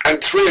Britain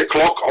and 3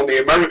 o'clock on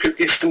the American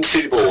Eastern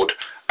Seaboard.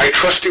 I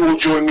trust you will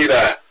join me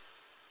there.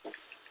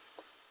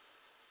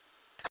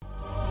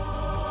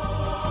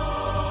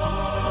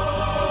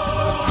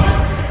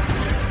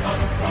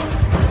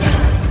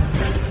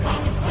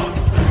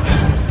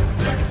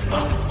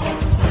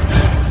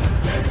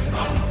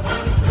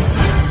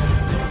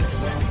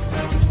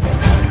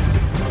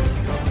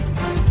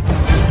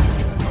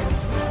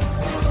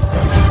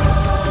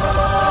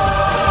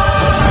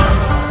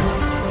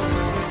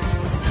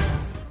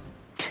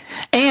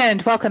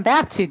 And welcome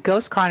back to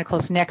Ghost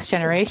Chronicles Next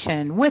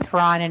Generation with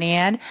Ron and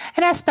Ann,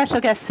 and our special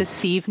guest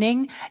this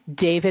evening,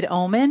 David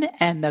Oman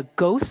and the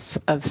Ghosts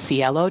of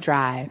Cielo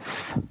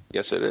Drive.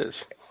 Yes, it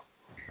is.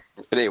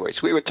 But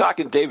anyways, we were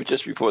talking to David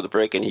just before the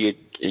break, and he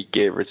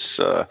gave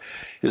us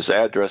his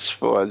address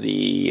for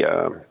the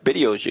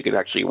videos. You can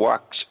actually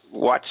watch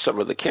some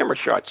of the camera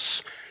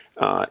shots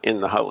in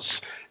the house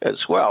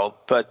as well.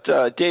 But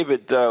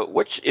David,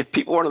 if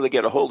people wanted to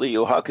get a hold of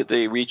you, how could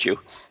they reach you?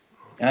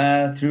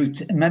 Through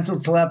mental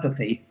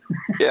telepathy.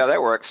 Yeah,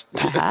 that works.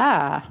 Your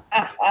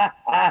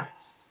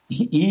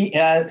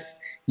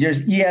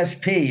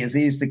ESP, as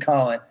he used to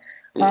call it.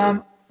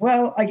 Yeah.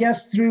 Well, I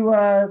guess through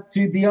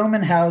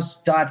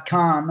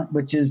theomanhouse.com,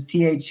 which is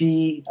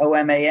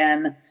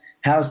THEOMAN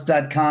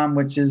house.com,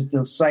 which is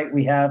the site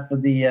we have for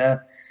the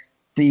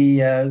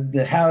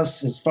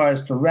house as far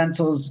as for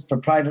rentals, for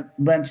private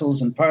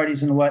rentals and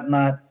parties and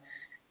whatnot.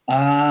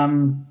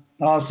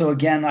 Also,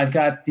 again, I've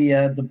got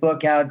the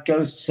book out,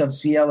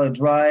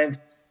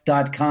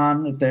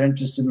 ghostsofcielodrive.com, if they're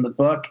interested in the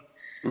book.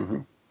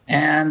 Mm-hmm.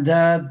 And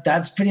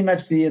that's pretty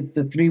much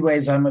the 3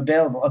 ways I'm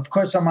available. Of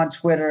course, I'm on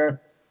Twitter,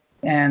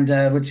 and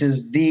which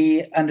is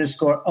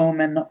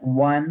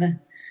 _Omen1.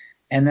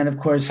 And then, of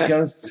course,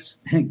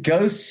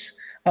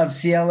 Ghosts of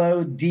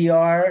Cielo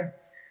DR.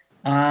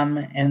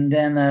 And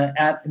then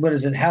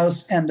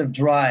House End of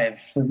Drive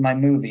for my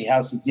movie,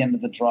 House at the End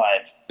of the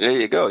Drive. There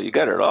you go. You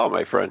got it all,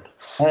 my friend.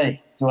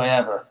 Hey, do I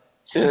ever.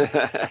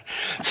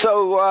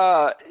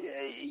 So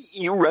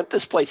you rent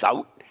this place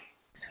out?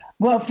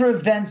 Well, for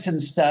events and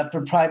stuff,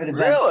 for private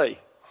events. Really?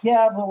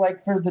 Yeah, well,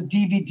 like for the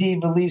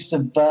DVD release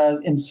of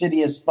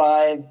Insidious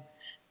 5,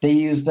 they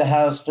used the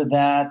house for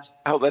that.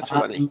 Oh, that's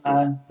funny.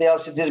 They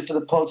also did it for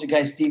the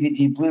Poltergeist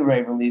DVD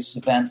Blu-ray release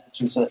event,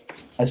 which was a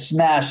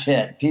smash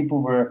hit.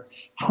 People were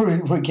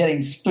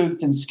getting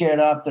spooked and scared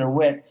off their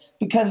wit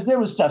because there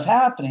was stuff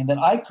happening that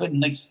I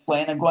couldn't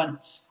explain. I'm going,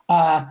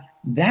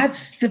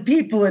 that's the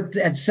people at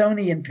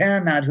Sony and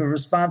Paramount who are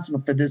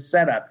responsible for this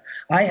setup.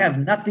 I have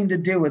nothing to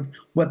do with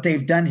what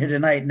they've done here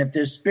tonight. And if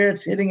there's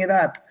spirits hitting it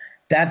up,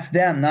 that's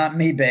them, not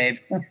me, babe.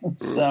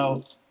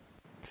 So,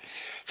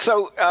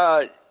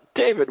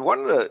 David,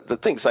 one of the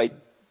things I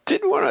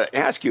did want to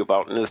ask you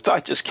about, and the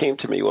thought just came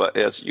to me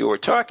as you were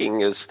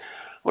talking, is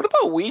what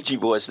about Ouija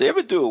boards? Did they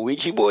ever do a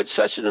Ouija board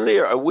session in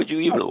there, or would you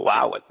even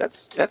allow it?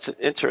 That's an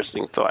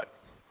interesting thought.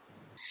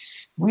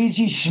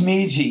 Ouija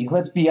schmeegi,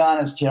 let's be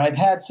honest here. I've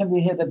had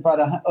somebody here that brought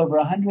over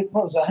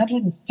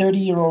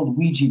 130-year-old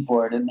Ouija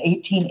board, an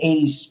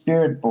 1880s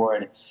spirit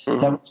board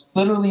that was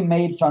literally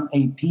made from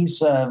a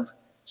piece of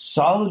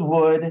solid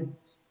wood.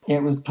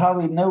 It was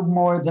probably no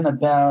more than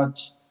about,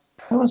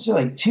 I want to say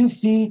like 2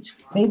 feet,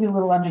 maybe a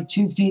little under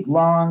 2 feet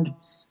long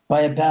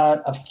by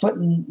about a foot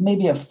and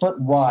maybe a foot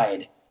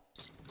wide.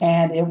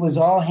 And it was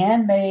all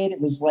handmade.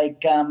 It was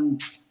like,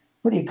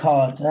 what do you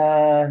call it?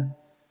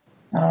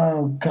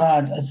 Oh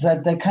God! It's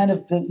that kind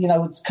of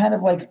it's kind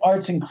of like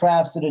arts and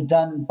crafts that are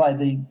done by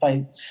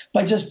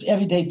just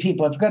everyday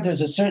people. I forgot there's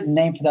a certain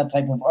name for that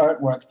type of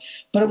artwork,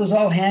 but it was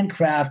all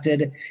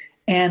handcrafted.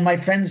 And my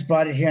friends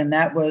brought it here, and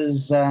that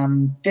was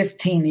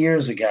 15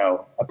 years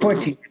ago,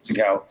 14 years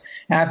ago,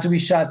 after we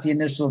shot the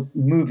initial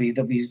movie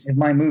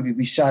my movie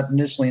we shot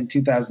initially in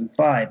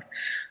 2005.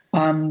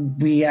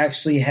 We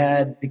actually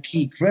had the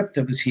Key Crypt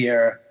that was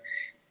here,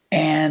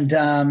 and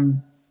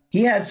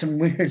he had some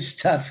weird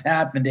stuff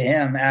happen to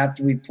him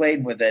after we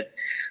played with it.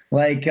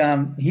 Like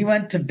he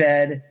went to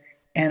bed,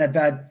 and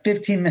about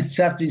 15 minutes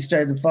after he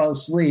started to fall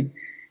asleep,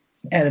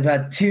 at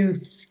about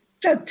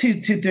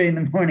 2:30 in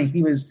the morning,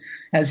 he was,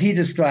 as he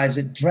describes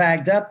it,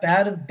 dragged up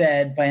out of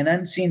bed by an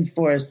unseen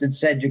force that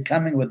said, "You're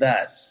coming with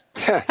us."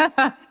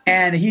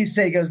 And he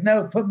goes,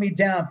 "No, put me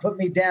down, put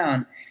me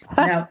down."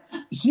 Now,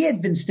 he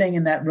had been staying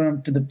in that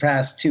room for the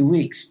past 2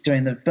 weeks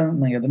during the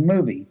filming of the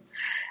movie.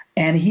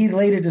 And he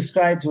later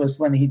described to us,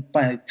 when he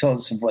finally told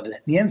us of what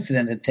the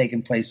incident had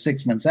taken place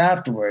 6 months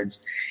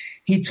afterwards,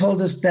 he told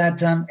us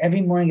that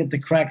every morning at the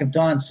crack of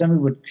dawn,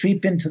 somebody would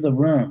creep into the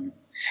room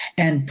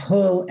and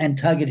pull and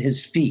tug at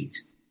his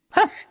feet.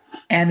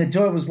 And the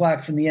door was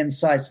locked from the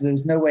inside, so there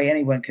was no way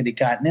anyone could have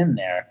gotten in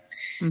there.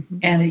 Mm-hmm.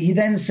 And he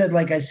then said,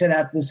 like I said,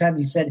 after this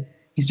happened,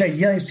 he started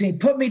yelling to me,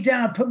 "Put me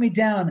down, put me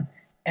down."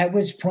 At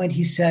which point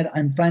he said,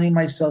 "I'm finding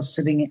myself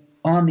sitting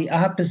on the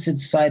opposite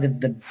side of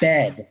the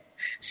bed,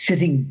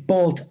 sitting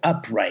bolt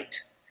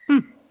upright."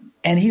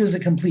 And he was a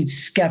complete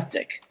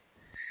skeptic.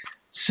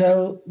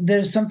 So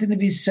there's something to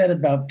be said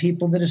about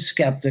people that are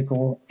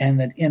skeptical and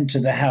that enter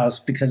the house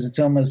because it's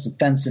almost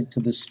offensive to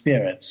the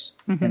spirits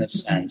in a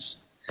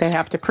sense. They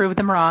have to prove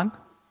them wrong.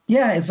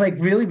 Yeah, it's like,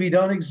 really, we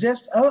don't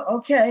exist? Oh,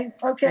 okay.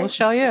 We'll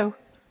show you.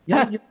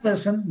 You'll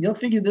listen. You'll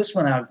figure this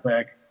one out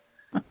quick.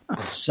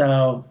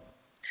 So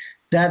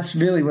that's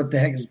really what the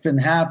heck has been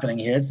happening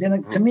here.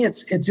 To me,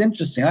 it's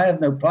interesting. I have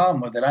no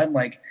problem with it.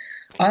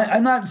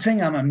 I'm not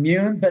saying I'm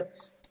immune, but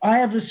I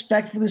have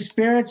respect for the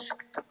spirits,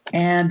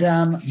 and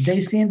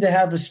they seem to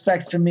have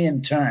respect for me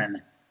in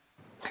turn.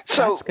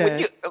 So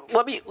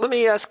let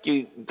me ask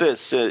you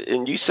this,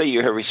 and you say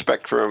you have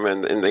respect for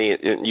them,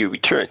 and you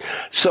return.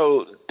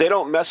 So they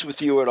don't mess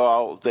with you at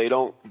all. They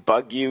don't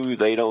bug you.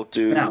 They don't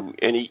do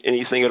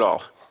anything at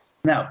all.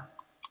 No.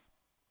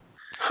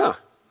 Huh.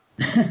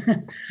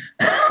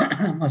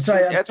 I'm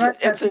sorry.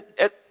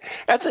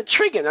 That's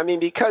intriguing. I mean,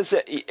 because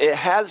it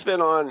has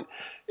been on,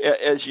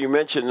 as you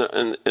mentioned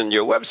in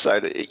your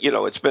website,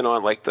 it's been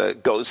on like the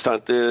Ghost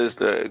Hunters,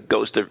 the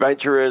Ghost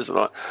Adventurers,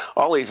 and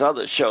all these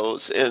other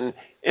shows. And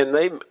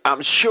they,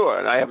 I'm sure,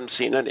 and I haven't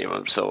seen any of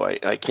them, so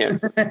I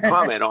can't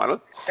comment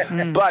on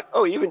them. But,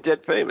 even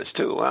Dead Famous,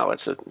 too. Wow,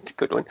 that's a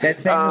good one. Dead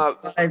Famous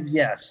Live,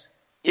 yes.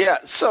 Yeah,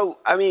 so,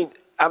 I mean,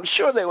 I'm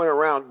sure they went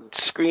around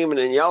screaming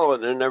and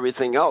yelling and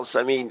everything else.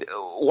 I mean,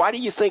 why do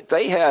you think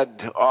they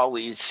had all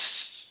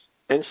these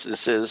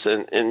instances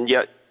and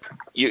yet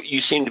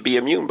you seem to be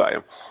immune by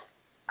them?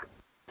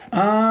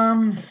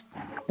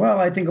 Well,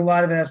 I think a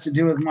lot of it has to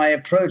do with my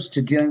approach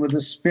to dealing with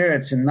the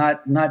spirits and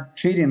not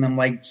treating them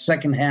like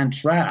secondhand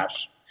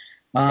trash.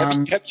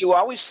 Have you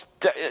always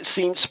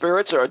seen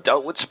spirits or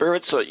dealt with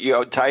spirits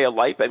your entire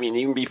life? I mean,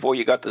 even before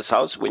you got this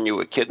house, when you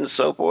were a kid and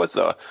so forth?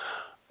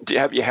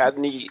 Have you had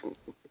any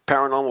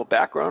paranormal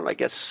background, I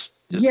guess?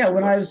 Yeah,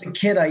 when I was a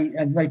kid,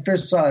 I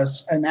first saw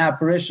an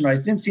apparition. I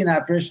didn't see an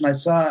apparition. I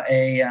saw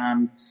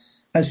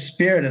a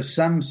spirit of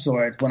some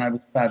sort when I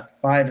was about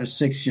 5 or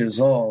 6 years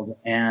old.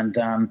 And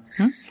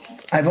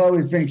I've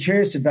always been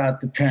curious about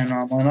the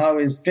paranormal and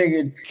always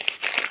figured,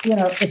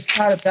 it's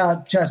not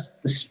about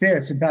just the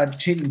spirits. It's about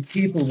treating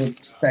people with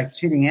respect,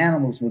 treating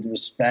animals with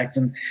respect,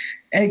 and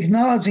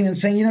acknowledging and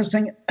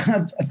saying,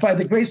 by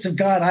the grace of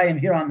God, I am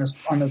here on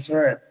this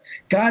earth.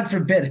 God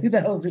forbid, who the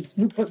hell is it?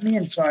 Who put me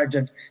in charge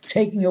of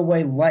taking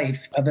away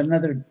life of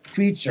another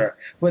creature,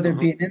 whether it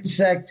be an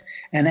insect,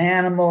 an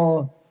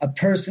animal, a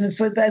person? It's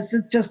like that's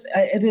just.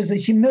 There's a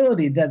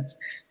humility that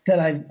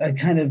I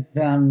kind of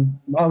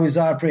always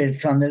operated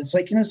from. That it's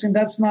like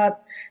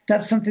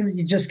that's something that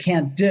you just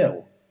can't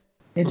do.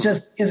 It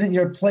just isn't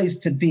your place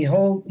to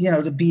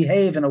to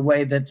behave in a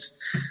way that's,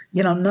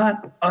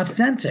 not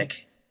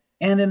authentic.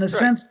 And in a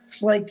sense,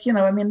 it's like, when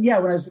I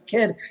was a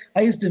kid,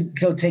 I used to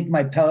go take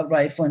my pellet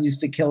rifle and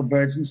used to kill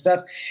birds and stuff.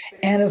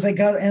 And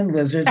and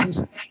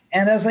lizards.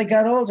 And as I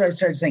got older, I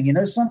started saying,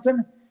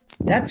 something?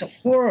 That's a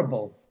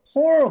horrible,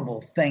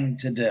 horrible thing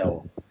to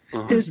do.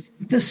 There's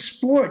the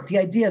sport, the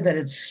idea that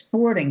it's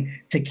sporting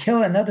to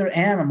kill another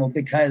animal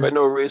because... For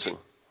no reason.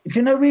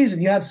 For no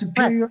reason. You have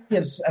superiority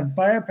of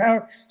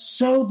firepower.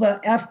 So the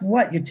F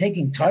what? You're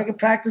taking target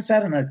practice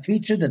out on a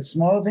creature that's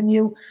smaller than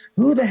you?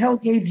 Who the hell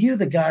gave you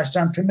the gosh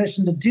darn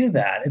permission to do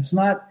that? It's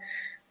not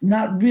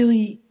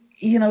really,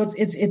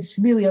 it's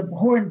really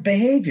abhorrent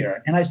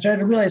behavior. And I started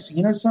to realize,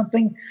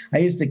 something? I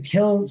used to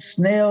kill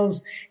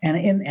snails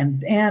and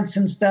ants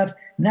and stuff.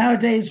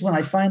 Nowadays, when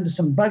I find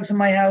some bugs in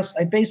my house,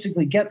 I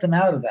basically get them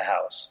out of the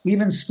house.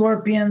 Even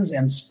scorpions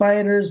and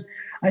spiders.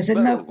 I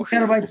said, no, you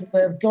got a right to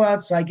live. Go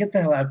outside. Get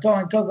the hell out. Go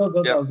on. Go.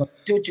 Go.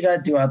 Do what you got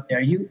to do out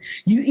there.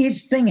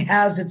 Each thing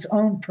has its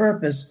own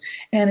purpose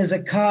and is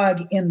a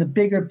cog in the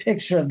bigger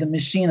picture of the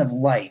machine of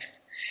life.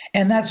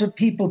 And that's what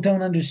people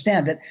don't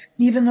understand, that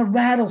even the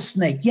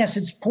rattlesnake, yes,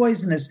 it's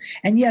poisonous.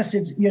 And yes,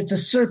 it's a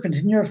serpent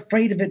and you're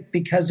afraid of it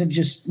because of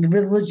your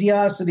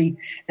religiosity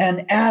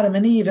and Adam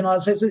and Eve and all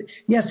that.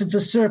 Yes, it's a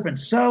serpent.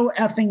 So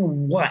effing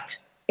what?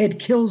 It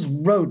kills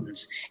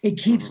rodents. It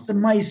keeps the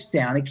mice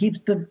down. It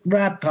keeps the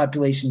rat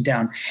population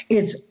down.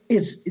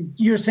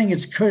 You're saying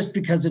it's cursed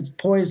because it's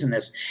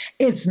poisonous.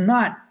 It's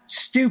not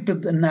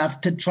stupid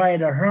enough to try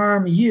to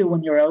harm you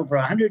when you're over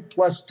 100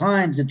 plus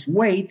times its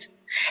weight,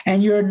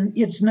 and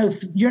it's no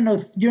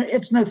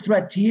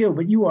threat to you,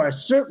 but you are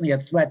certainly a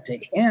threat to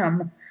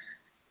him.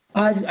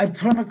 I've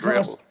come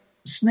across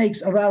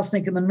a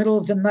rattlesnake in the middle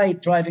of the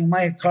night driving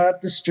my car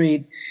up the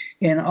street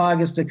in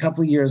August a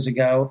couple of years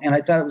ago, and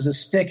I thought it was a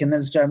stick, and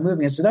then it started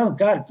moving. I said, oh,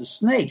 God, it's a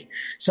snake.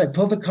 So I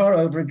pulled the car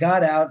over,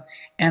 got out,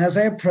 and as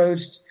I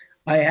approached,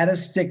 I had a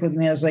stick with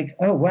me. I was like,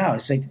 oh, wow. I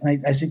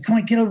said, come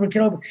on, get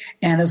over.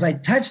 And as I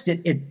touched it,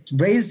 it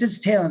raised its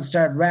tail and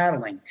started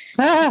rattling.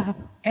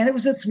 And it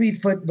was a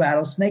 3-foot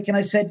rattlesnake. And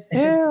I said,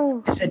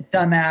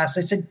 dumbass.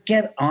 I said,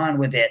 get on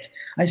with it.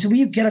 I said, will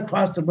you get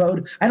across the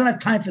road? I don't have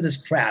time for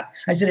this crap.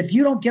 I said, if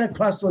you don't get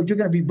across the road, you're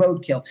going to be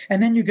roadkill.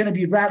 And then you're going to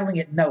be rattling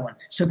at no one.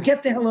 So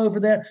get the hell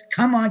over there.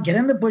 Come on, get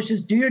in the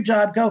bushes, do your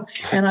job, go.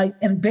 And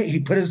he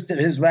put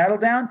his rattle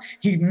down.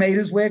 He made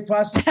his way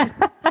across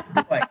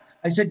the way.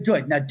 I said,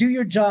 good. Now do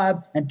your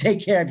job and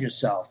take care of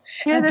yourself.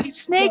 You're the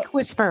snake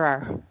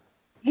whisperer.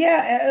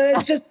 Yeah,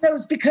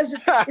 it's because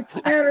it's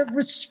a matter of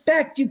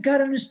respect. You've got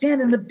to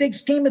understand, in the big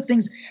scheme of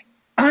things,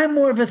 I'm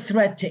more of a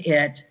threat to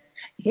it.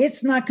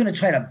 It's not going to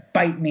try to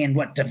bite me and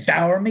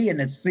devour me in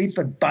its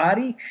 3-foot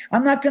body.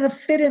 I'm not going to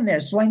fit in there.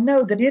 So I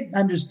know that it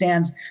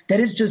understands that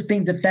it's just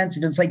being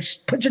defensive. It's like,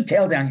 put your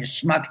tail down, you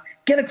schmuck.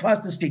 Get across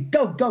the street.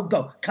 Go.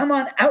 Come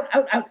on,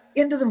 out,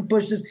 into the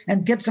bushes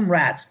and get some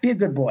rats. Be a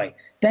good boy.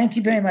 Thank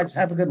you very much.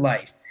 Have a good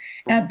life.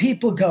 And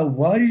people go,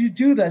 why did you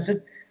do that? I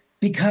said,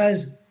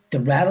 because the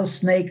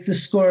rattlesnake, the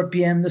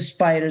scorpion, the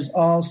spiders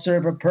all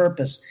serve a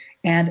purpose.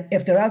 And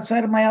if they're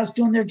outside of my house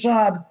doing their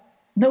job,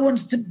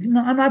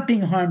 I'm not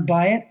being harmed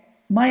by it.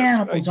 My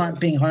animals aren't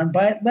being harmed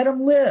by it. Let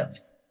them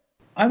live.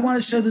 I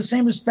want to show the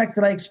same respect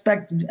that I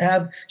expect to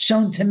have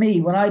shown to me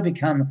when I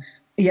become,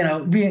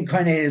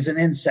 reincarnated as an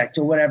insect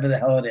or whatever the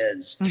hell it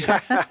is.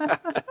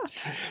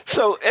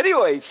 So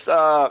anyways,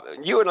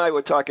 you and I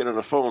were talking on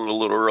the phone a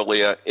little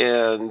earlier,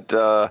 and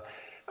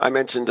I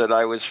mentioned that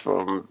I was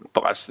from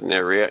Boston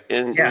area,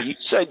 and you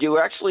said you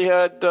actually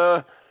had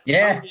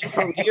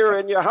from here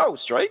in your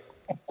house, right?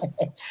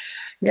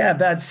 Yeah,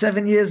 about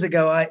 7 years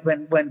ago,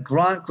 when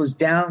Gronk was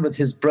down with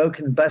his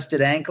broken,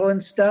 busted ankle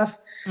and stuff,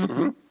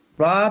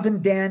 Rob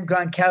and Dan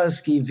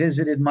Gronkowski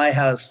visited my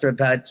house for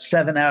about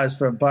 7 hours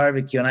for a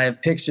barbecue, and I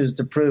have pictures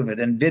to prove it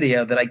and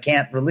video that I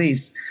can't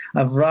release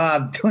of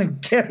Rob doing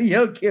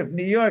karaoke of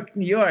New York,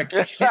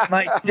 in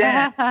my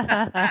den.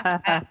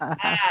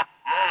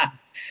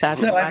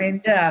 I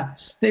mean, yeah,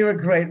 they were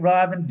great.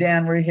 Rob and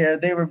Dan were here.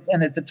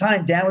 And at the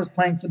time, Dan was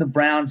playing for the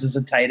Browns as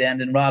a tight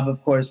end, and Rob,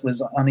 of course,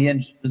 was on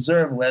the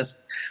reserve list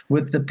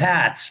with the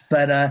Pats.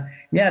 But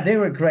yeah, they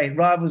were great.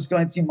 Rob was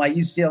going through my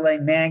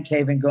UCLA man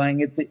cave and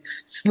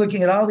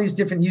looking at all these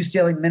different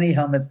UCLA mini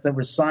helmets that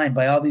were signed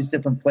by all these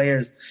different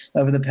players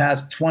over the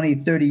past 20,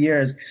 30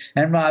 years.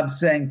 And Rob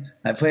saying,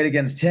 I played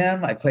against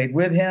him. I played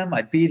with him.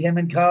 I beat him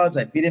in college.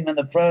 I beat him in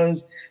the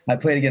pros. I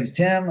played against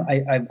him.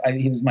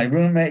 He was my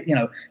roommate. You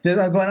know,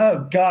 I'm going,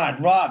 oh, God,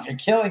 Rob, you're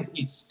killing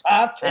me.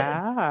 Stop it.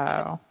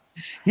 Oh.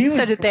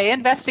 So did they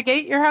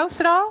investigate your house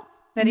at all?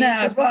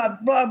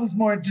 Rob was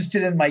more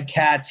interested in my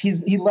cats.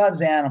 He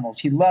loves animals.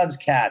 He loves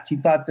cats. He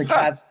thought the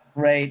cats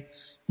were great.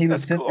 He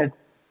was sitting there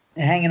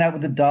hanging out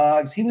with the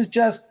dogs. He was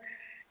just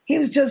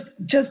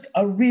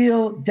a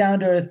real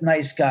down-to-earth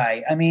nice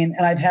guy. I mean,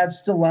 and I've had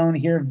Stallone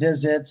here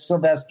visit,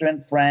 Sylvester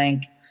and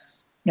Frank,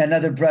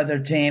 another brother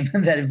team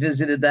that had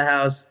visited the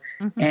house.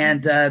 Mm-hmm.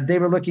 And they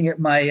were looking at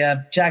my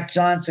Jack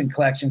Johnson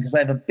collection because I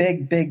have a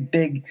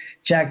big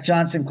Jack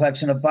Johnson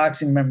collection of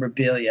boxing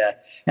memorabilia.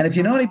 And if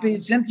you know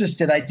anybody's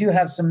interested, I do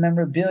have some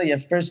memorabilia,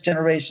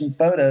 first-generation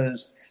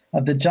photos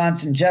of the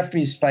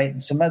Johnson-Jeffries fight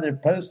and some other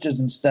posters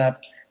and stuff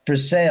for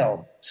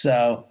sale.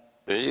 So,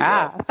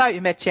 I thought you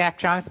meant Jack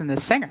Johnson, the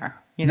singer.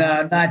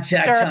 No, not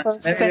Jack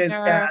Johnson.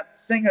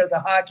 Singer, the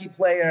hockey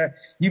player.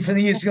 You from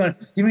the East going,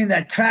 you mean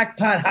that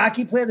crackpot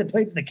hockey player that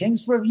played for the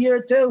Kings for a year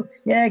or two?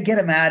 Yeah, get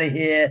him out of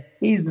here.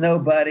 He's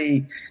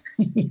nobody.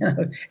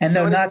 And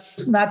no, not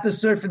the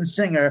surfing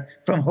singer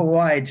from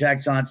Hawaii,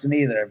 Jack Johnson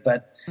either.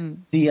 But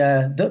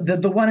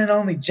the one and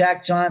only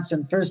Jack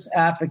Johnson, first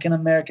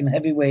African-American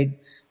heavyweight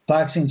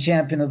boxing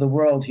champion of the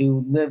world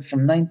who lived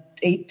from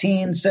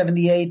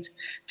 1878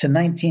 to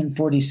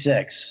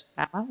 1946.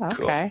 Oh,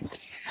 okay.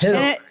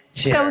 Cool.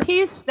 So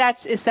is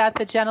that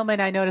the gentleman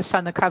I noticed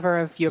on the cover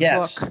of your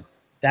book?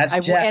 That's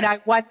Jack. And I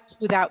wondered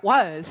who that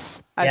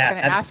was. I was going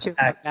to ask you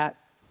about that.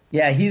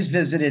 Yeah, he's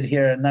visited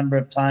here a number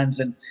of times,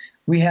 and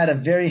we had a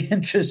very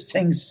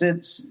interesting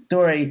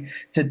story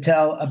to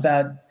tell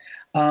about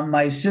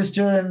my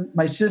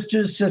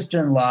sister's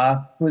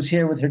sister-in-law was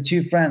here with her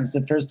two friends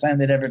the first time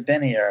they'd ever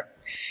been here.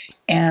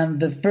 And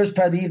the first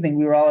part of the evening,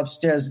 we were all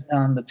upstairs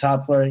on the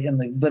top floor in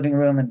the living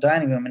room and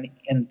dining room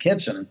and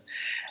kitchen.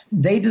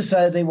 They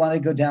decided they wanted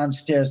to go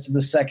downstairs to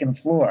the second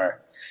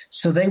floor.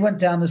 So they went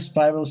down the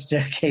spiral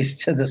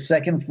staircase to the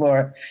second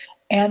floor,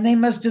 and they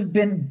must have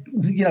been,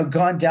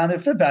 gone down there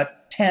for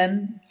about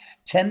 10,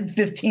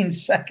 15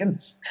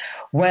 seconds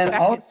when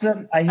all of a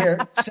sudden I hear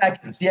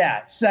seconds.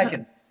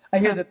 I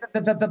hear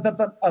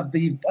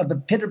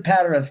the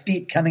pitter-patter of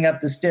feet coming up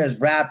the stairs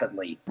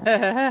rapidly.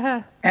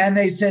 And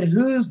they said,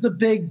 who's the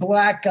big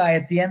black guy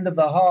at the end of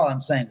the hall?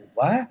 I'm saying,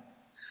 what?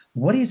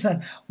 What are you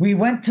talking? We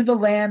went to the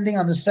landing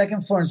on the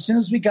second floor. As soon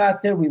as we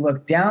got there, we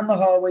looked down the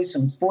hallway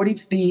some 40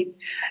 feet.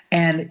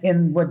 And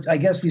in what I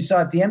guess we saw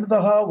at the end of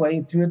the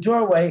hallway, through a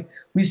doorway,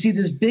 we see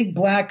this big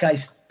black guy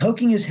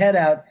poking his head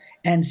out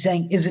and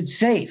saying, is it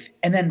safe?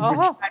 And then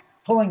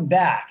pulling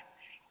back.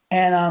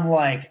 And I'm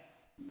like,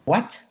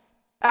 what?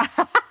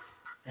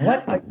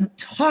 What are you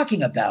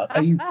talking about?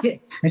 Are you kidding?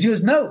 And she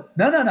goes, no.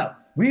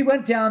 We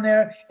went down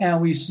there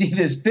and we see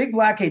this big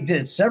black guy. He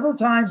did it several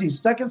times. He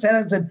stuck his head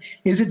out and said,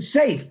 is it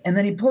safe? And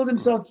then he threw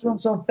himself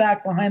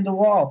back behind the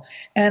wall.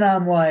 And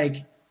I'm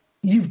like,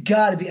 you've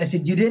got to be. I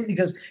said, you didn't? He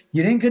goes,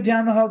 you didn't go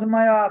down the hall to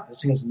my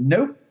office. He goes,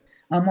 nope.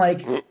 I'm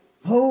like,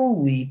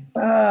 holy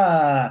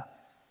fuck.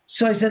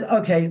 So I said,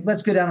 okay,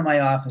 let's go down to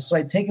my office. So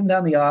I take him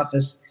down to the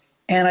office.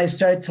 And I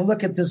started to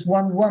look at this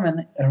one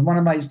woman, or one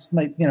of my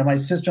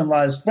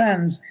sister-in-law's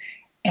friends,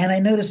 and I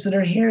noticed that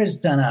her hair is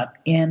done up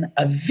in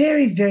a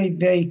very, very,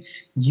 very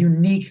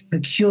unique,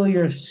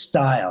 peculiar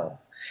style.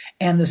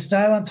 And the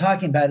style I'm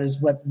talking about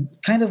is what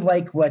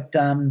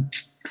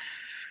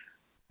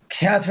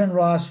Catherine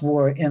Ross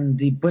wore in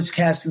the Butch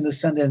Cassidy and the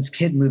Sundance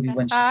Kid movie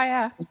when she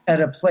at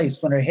a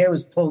place when her hair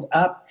was pulled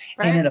up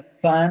and in a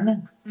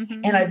bun.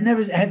 Mm-hmm. And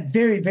I've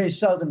very, very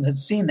seldom had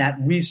seen that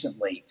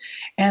recently.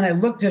 And I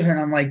looked at her and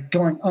I'm like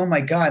going, oh my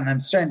God. And I'm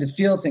starting to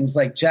feel things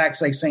like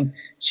Jack's like saying,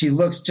 she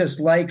looks just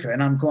like her.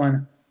 And I'm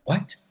going,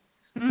 what?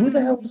 Mm-hmm. Who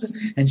the hell is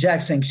this? And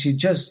Jack's saying, she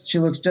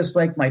looks just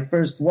like my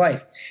first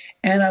wife.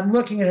 And I'm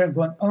looking at her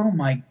going, oh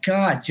my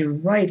God, you're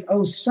right.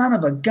 Oh, son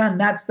of a gun.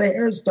 That's the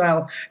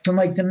hairstyle from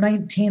like the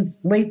late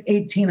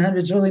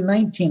 1800s, early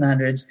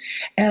 1900s.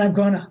 And I'm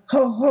going,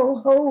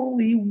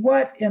 holy,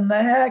 what in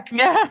the heck?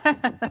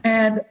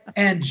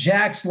 and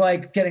Jack's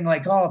like getting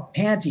like all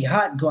panty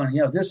hot and going,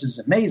 this is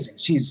amazing.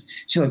 She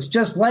looks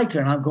just like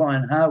her. And I'm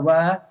going,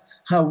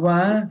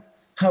 Hawaii.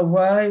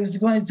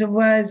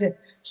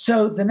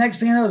 So the next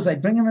thing I know is I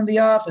bring them in the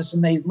office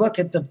and they look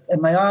at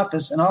my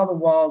office and all the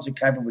walls are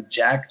covered with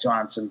Jack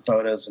Johnson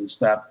photos and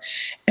stuff.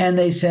 And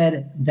they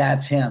said,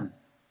 that's him.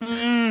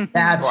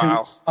 That's who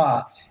he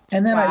saw.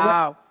 And then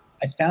I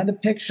found a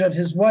picture of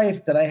his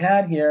wife that I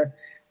had here,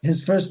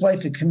 his first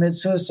wife who committed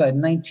suicide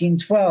in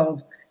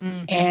 1912.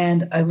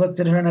 And I looked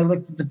at her and I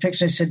looked at the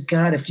picture. I said,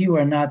 God, if you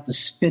are not the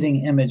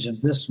spitting image of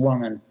this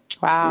woman.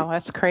 Wow,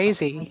 that's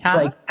crazy. It's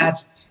like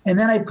And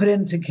then I put it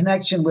into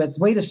connection with,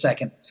 wait a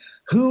second,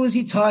 who is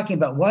he talking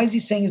about? Why is he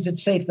saying, is it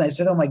safe? And I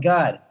said, oh my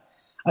God,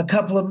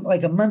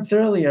 a month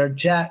earlier,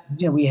 Jack,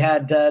 we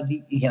had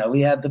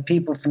the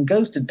people from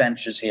Ghost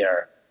Adventures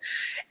here,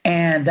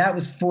 and that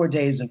was 4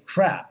 days of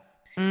crap.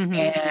 Mm-hmm.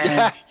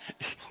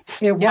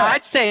 And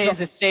I'd say,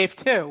 is it safe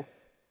too?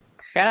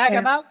 Can I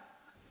come out?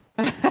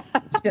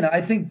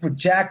 I think what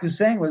Jack was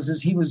saying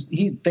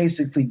he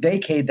basically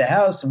vacated the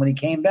house, and when he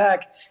came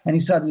back and he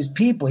saw these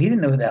people, he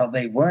didn't know who the hell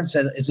they were, and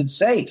said, "Is it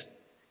safe?"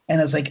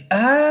 And I was like,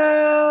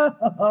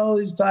 "Oh,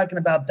 he's talking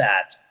about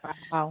that."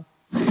 Wow.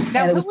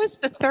 Now, who was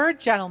the third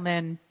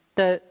gentleman,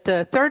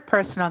 the third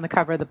person on the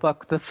cover of the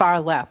book, the far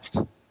left?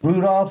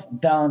 Rudolph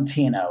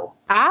Valentino.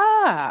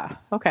 Ah,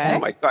 okay. Oh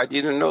my God,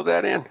 you didn't know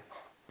that, Ann?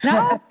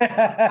 No,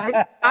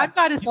 I'm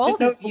not as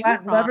old as you.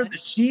 Lever, the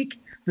Sheik,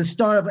 the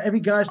star of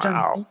every gosh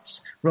darn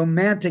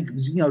romantic,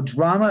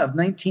 drama of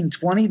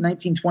 1920,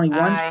 1921.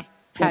 I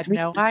had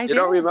no idea.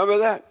 You don't remember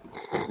that?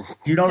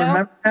 You don't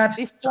remember that?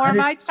 Before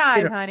my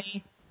time,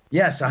 honey.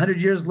 Yes, 100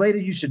 years later,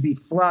 you should be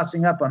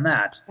flossing up on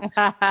that.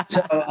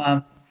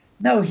 So,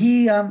 no,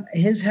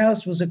 his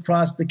house was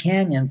across the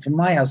canyon from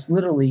my house.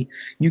 Literally,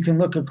 you can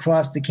look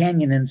across the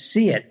canyon and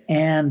see it.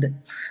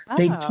 And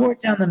they tore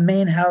down the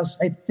main house,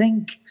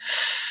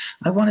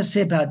 I want to say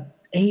about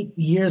 8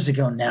 years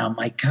ago now.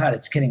 My God,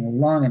 it's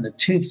getting long in the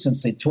tooth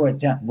since they tore it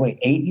down. Wait,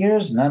 8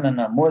 years? No,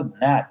 more than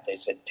that. They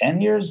said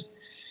 10 years?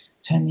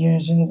 10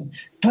 years ago?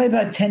 Probably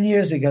about 10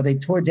 years ago, they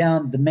tore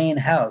down the main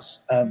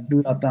house of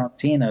Rudolph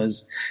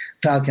Valentino's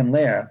Falcon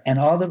Lair. And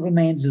all that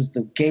remains is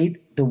the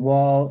gate, the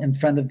wall in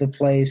front of the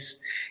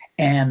place,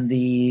 and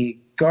the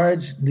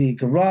guards, the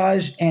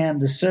garage, and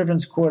the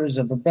servants' quarters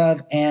up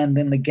above, and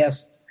then the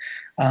guest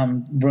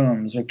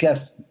rooms or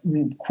guest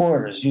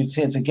quarters. You'd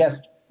say it's a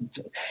guest.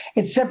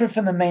 It's separate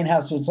from the main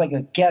house, so it's like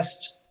a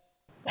guest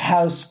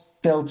house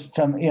built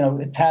from,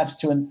 attached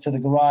to the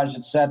garage,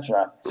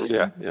 etc.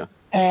 Yeah.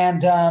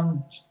 And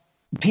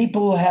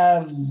people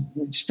have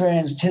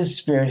experienced his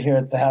spirit here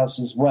at the house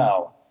as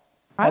well.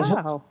 As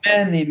well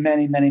as many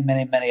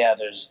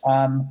others.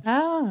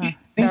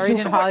 Buried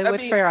in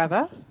Hollywood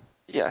forever.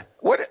 Yeah.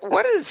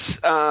 What is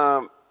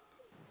Van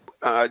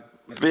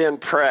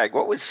Prague?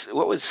 What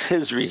was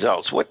his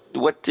results?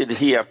 What did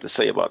he have to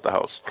say about the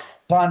house?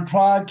 Von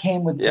Prague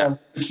came with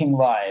King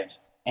Live,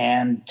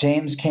 and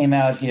James came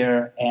out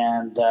here,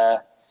 and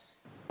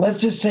let's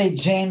just say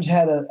James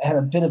had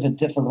a bit of a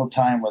difficult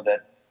time with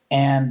it,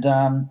 and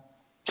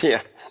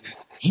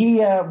he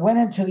went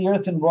into the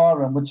Earth and Raw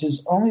room, which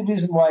is only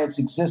reason why it's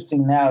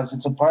existing now is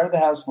it's a part of the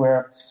house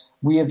where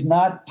we have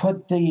not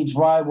put the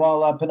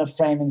drywall up in a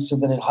framing so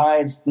that it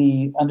hides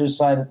the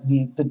underside of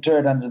the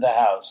dirt under the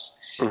house.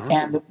 Mm-hmm.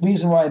 And the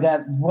reason why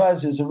that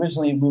is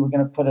originally we were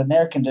going to put an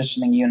air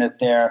conditioning unit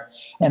there.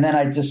 And then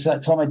I just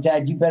told my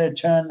dad, you better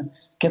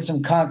get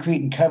some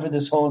concrete and cover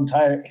this whole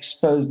entire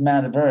exposed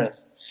mound of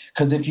earth.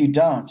 Because if you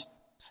don't,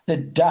 the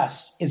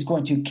dust is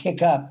going to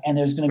kick up and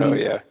there's going to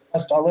be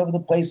dust all over the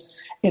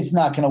place. It's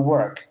not going to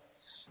work.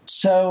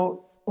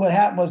 So what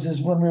happened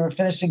is when we were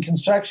finishing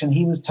construction,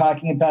 he was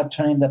talking about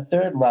turning the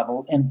third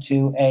level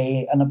into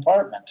an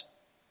apartment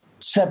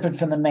separate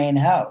from the main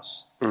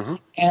house. Mm-hmm.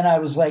 And I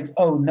was like,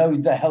 oh, no,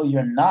 the hell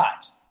you're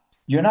not.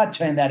 You're not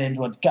turning that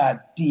into a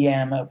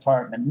goddamn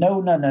apartment. No,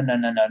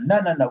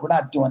 we're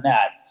not doing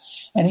that.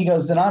 And he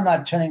goes, then I'm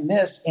not turning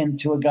this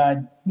into a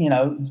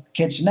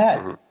kitchenette.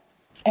 Mm-hmm.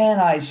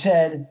 And I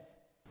said,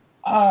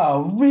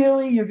 oh,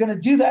 really? You're going to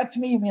do that to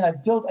me?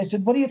 I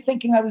said, what are you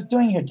thinking I was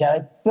doing here, Dad?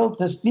 I built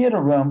this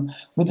theater room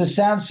with the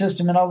sound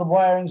system and all the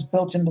wirings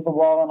built into the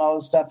wall and all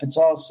this stuff. It's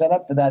all set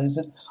up for that. He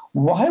said,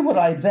 why would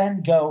I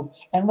then go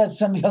and let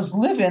somebody else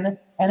live in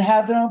and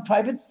have their own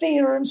private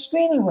theater and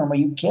screening room? Are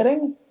you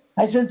kidding?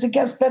 I said, it's a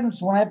guest bedroom.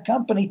 So when I have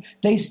company,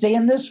 they stay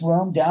in this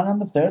room down on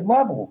the third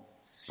level.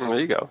 There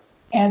you go.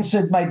 And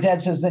so my dad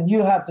says, then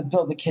you have to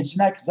build the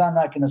kitchenette because I'm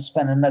not going to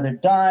spend another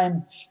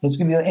dime. It's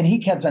going to be, and he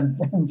kept on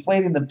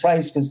inflating the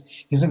price because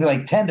he's going to be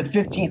like $10,000 to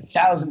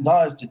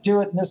 $15,000 to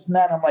do it and this and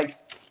that. And I'm like,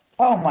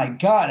 oh my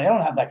God, I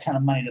don't have that kind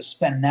of money to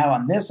spend now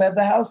on this. I have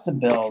the house to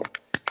build.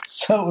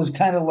 So it was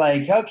kind of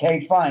like,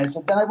 okay, fine. I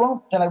said, I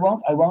won't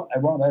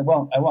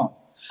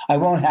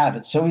have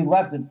it. So he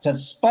left it to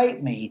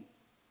spite me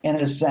in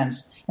a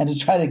sense and to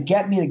try to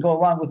get me to go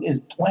along with his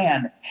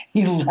plan.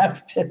 He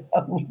left it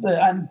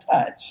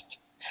untouched.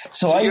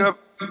 So you have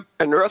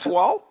an earth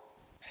wall?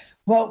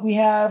 Well, you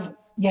have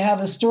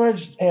a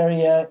storage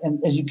area, and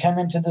as you come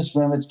into this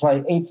room, it's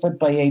probably 8 foot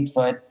by 8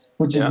 foot,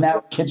 which is now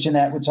a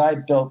kitchenette, which I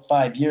built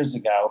 5 years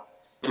ago.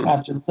 Mm-hmm.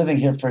 After living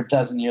here for a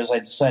dozen years, I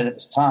decided it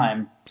was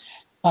time.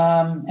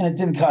 And it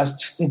didn't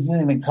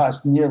even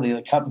cost nearly.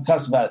 It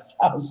cost about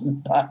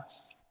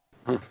 $1,000.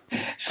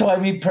 So I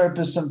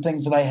repurposed some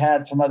things that I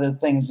had from other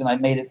things, and I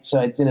made it so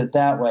I did it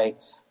that way.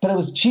 But it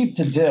was cheap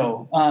to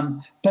do.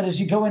 But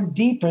as you go in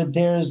deeper,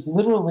 there's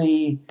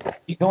literally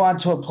you go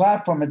onto a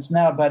platform. It's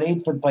now about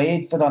 8 foot by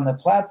 8 foot on the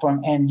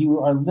platform, and you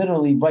are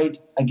literally right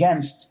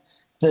against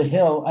the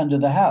hill under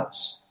the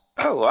house.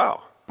 Oh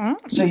wow!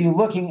 So you're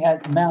looking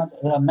at a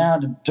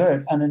mound of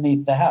dirt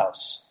underneath the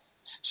house.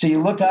 So you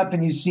look up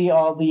and you see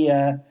all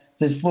the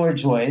floor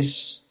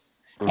joists,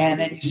 and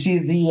then you see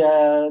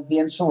the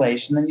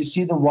insulation. Then you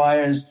see the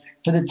wires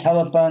for the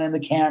telephone and the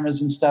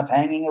cameras and stuff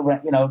hanging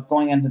around,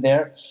 going under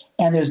there.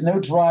 And there's no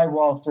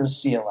drywall for a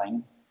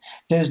ceiling.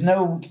 There's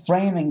no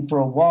framing for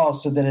a wall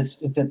so that it's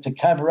to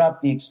cover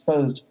up the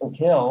exposed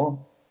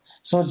hill.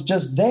 So it's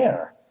just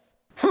there.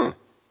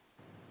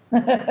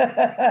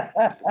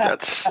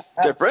 That's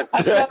different.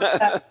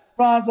 I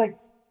was like,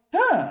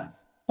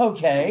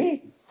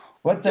 okay.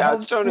 What the hell?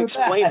 I'm trying to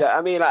explain that.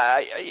 I mean,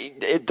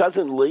 it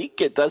doesn't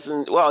leak. It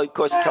doesn't. Well, of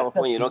course,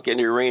 California, you don't get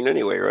any rain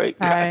anyway, right?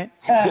 Right.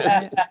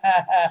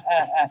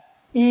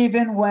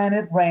 Even when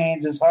it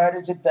rains, as hard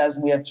as it does,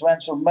 and we have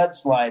torrential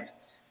mudslides,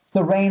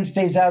 the rain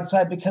stays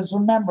outside because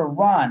remember,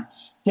 Ron,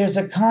 there's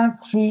a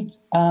concrete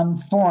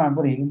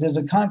form. There's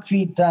a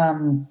concrete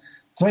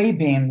gray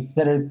beams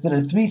that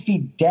are 3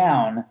 feet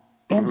down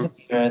into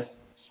the earth.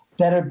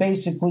 That are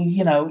basically,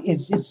 it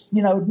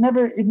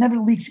never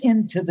leaks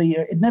into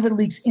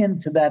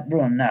that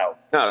room. No,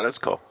 that's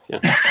cool.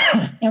 Yeah.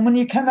 And when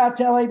you come out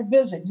to LA to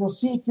visit, you'll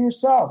see it for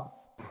yourself.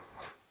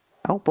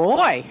 Oh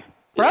boy,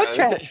 road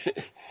trip!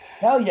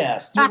 Hell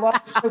yes, do a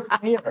live show from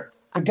here.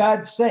 For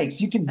God's sakes,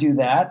 you can do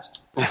that.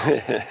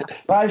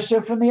 Live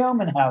show from the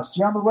Omen House.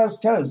 You're on the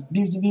West Coast,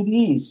 vis-a-vis the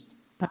East.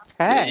 That's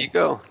right. There you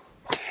go.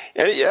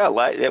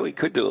 And we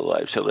could do a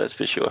live show, that's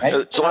for sure. Right?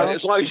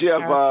 As long as you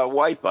have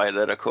Wi-Fi,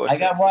 then of course. I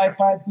got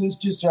Wi-Fi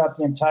boosters throughout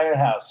the entire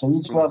house, so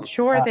each level.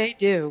 Sure, they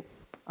do.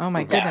 Oh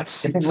my goodness!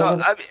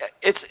 So,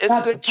 it's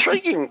an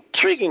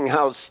intriguing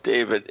house,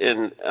 David.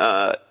 And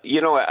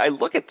I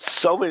look at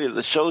so many of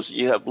the shows that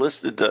you have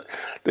listed that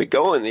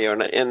go in there,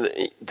 and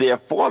their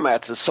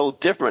formats are so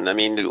different. I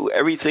mean,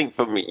 everything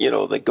from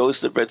the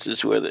Ghost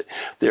Adventures where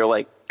they're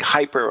like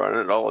hyper on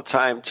it all the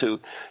time to,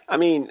 I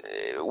mean,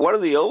 one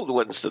of the old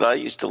ones that I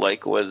used to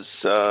like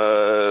was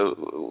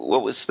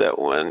what was that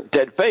one?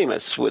 Dead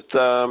Famous with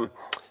oh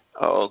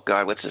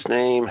God, what's his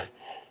name?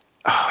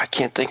 Oh, I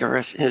can't think of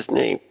his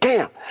name.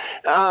 Damn.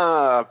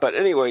 But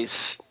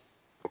anyways,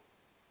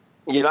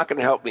 you're not going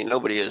to help me.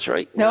 Nobody is,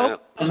 right?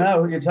 Nope. I don't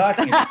know who you're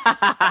talking about.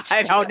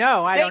 I don't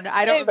know. I don't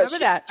remember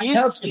that.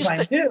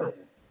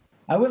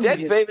 I wouldn't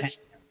Dead Famous.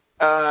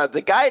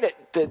 The guy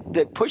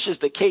that pushes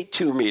the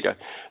K2 meter.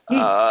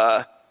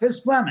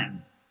 Chris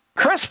Fleming.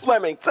 Chris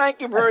Fleming.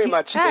 Thank you very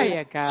much. There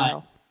you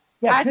go.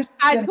 Yeah,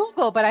 I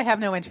Google, but I have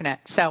no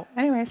internet. So,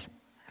 anyways.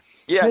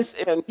 Yes,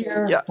 and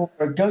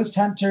for Ghost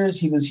Hunters,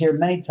 he was here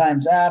many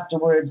times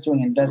afterwards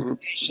doing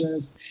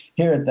investigations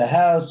here at the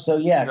house. So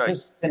Chris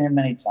has been here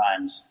many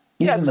times.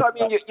 You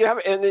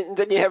have, and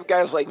then you have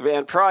guys like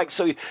Van Prague.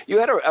 So you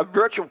had a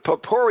virtual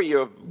potpourri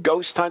of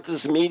ghost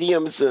hunters,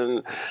 mediums,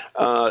 and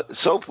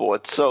so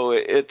forth. So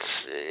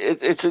it's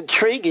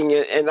intriguing,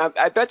 and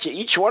I bet you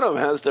each one of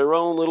them has their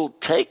own little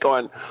take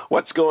on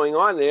what's going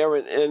on there.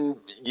 And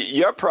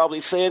you're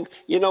probably saying,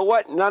 you know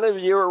what, none of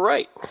you are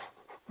right.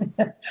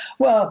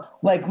 Well,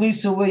 like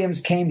Lisa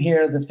Williams came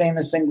here, the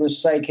famous English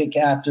psychic,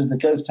 after the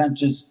Ghost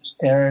Hunters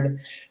aired.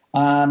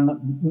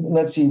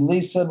 Let's see,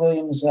 Lisa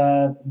Williams.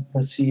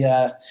 What's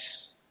her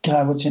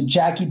name?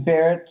 Jackie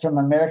Barrett from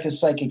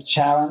America's Psychic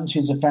Challenge,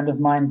 who's a friend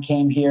of mine,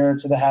 came here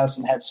to the house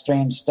and had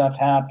strange stuff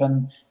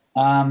happen.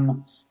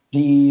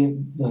 Debbie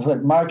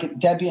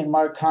and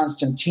Mark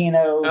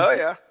Constantino. Oh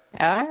yeah,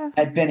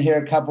 had been here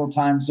a couple of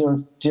times. They were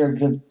dear,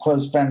 good,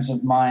 close friends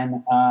of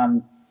mine.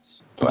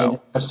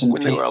 Well,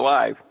 when they were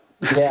alive.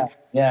 Yeah,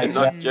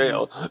 exactly. Not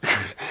jail.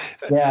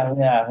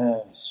 Yeah.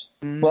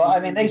 Well,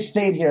 I mean, they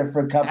stayed here for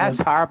a couple.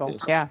 That's horrible.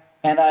 Yeah.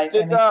 And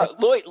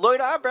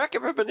Lloyd Arbrecht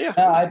ever been here?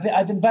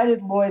 I've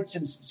invited Lloyd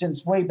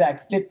since way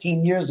back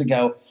 15 years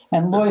ago,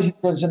 and Lloyd, who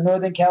lives in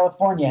Northern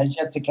California, has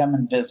yet to come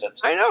and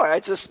visit. I know. I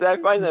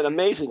find that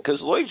amazing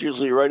because Lloyd's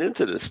usually right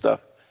into this stuff.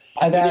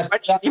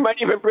 He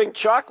might even bring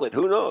chocolate.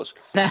 Who knows?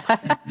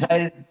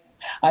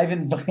 I've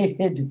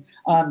invited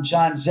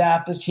John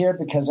Zaffis here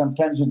because I'm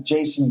friends with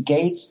Jason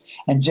Gates,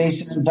 and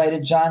Jason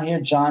invited John here.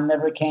 John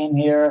never came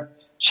here.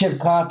 Chip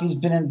Coffey's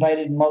been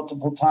invited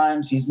multiple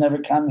times. He's never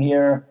come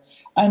here.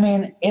 I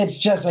mean, it's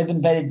just I've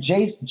invited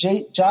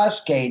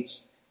Josh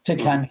Gates to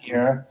come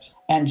here,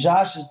 and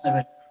Josh has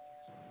never.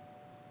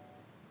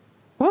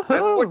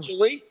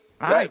 Unfortunately,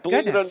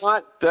 believe it or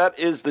not, that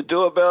is the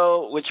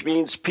doorbell, which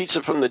means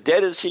Pizza from the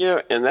Dead is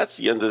here, and that's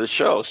the end of the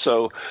show.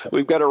 So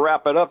we've got to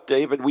wrap it up,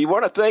 David. We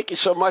want to thank you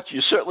so much.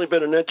 You've certainly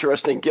been an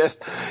interesting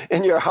guest.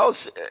 In your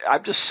house,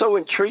 I'm just so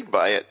intrigued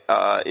by it.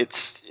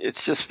 It's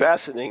just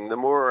fascinating. The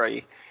more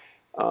I,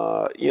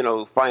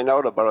 find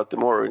out about it, the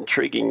more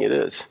intriguing it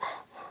is.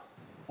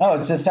 Oh,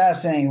 it's a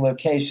fascinating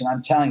location.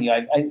 I'm telling you,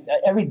 I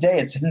every day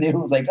it's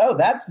new. It's like, oh,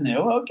 that's new.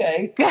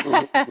 Okay.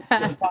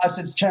 The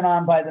faucets turn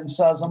on by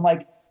themselves. I'm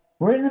like,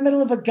 we're in the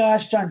middle of a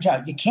gosh darn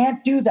job. You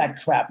can't do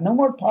that crap. No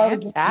more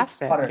party.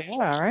 Fantastic.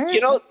 Yeah,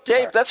 right.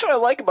 Dave, that's what I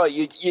like about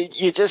you.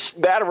 You just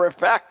matter of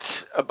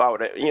fact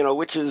about it,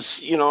 which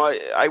is,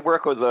 I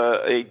work with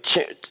a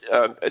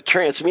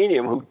trans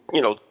medium who,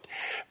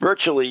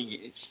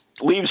 virtually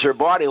leaves her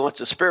body and lets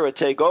the spirit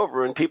take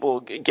over, and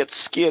people get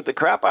scared the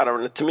crap out of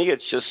her. And to me,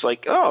 it's just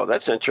like, oh,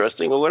 that's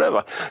interesting or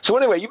whatever. So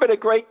anyway, you've been a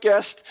great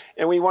guest,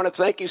 and we want to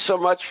thank you so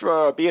much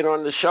for being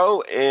on the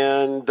show.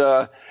 And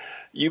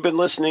you've been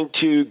listening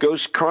to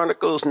Ghost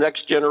Chronicles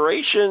Next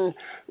Generation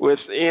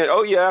with,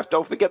 oh yeah,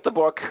 don't forget the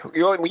book.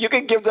 You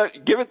can give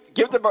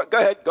the book. Go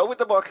ahead, go with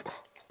the book.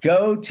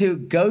 Go to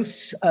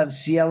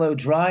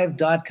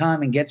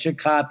ghostsofcielodrive.com and get your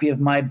copy of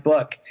my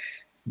book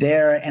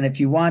there. And if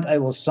you want, I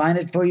will sign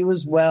it for you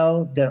as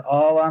well. They're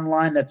all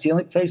online. That's the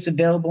only place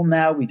available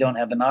now. We don't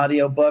have an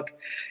audio book.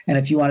 And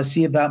if you want to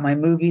see about my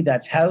movie,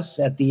 that's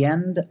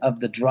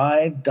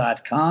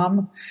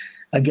houseattheendofthedrive.com.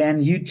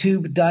 Again,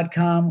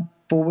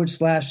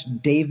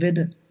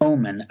 youtube.com/David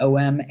Oman,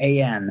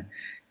 O-M-A-N.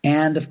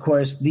 And, of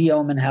course,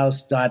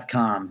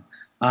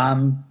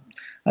 theomanhouse.com.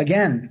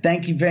 Again,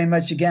 thank you very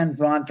much again,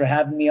 Ron, for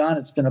having me on.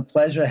 It's been a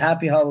pleasure.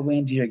 Happy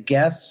Halloween to your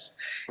guests.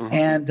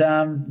 And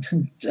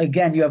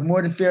again, you have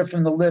more to fear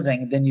from the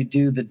living than you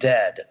do the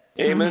dead.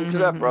 Amen to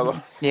that,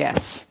 brother.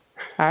 Yes.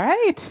 All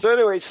right. So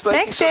anyways,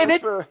 thanks,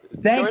 David.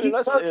 Thank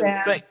you.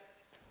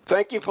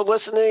 Thank you for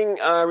listening.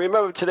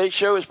 Remember, today's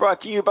show is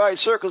brought to you by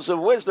Circles of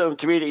Wisdom,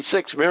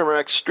 386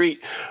 Merrimack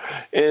Street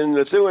in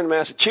Methuen,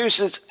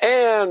 Massachusetts,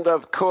 and,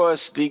 of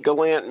course, the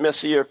Gallant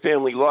Messier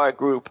Family Law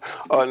Group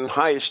on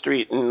High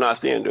Street in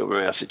North Andover,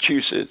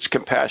 Massachusetts.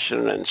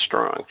 Compassionate and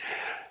strong.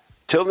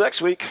 Till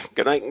next week,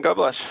 good night and God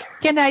bless.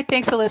 Good night.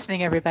 Thanks for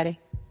listening, everybody.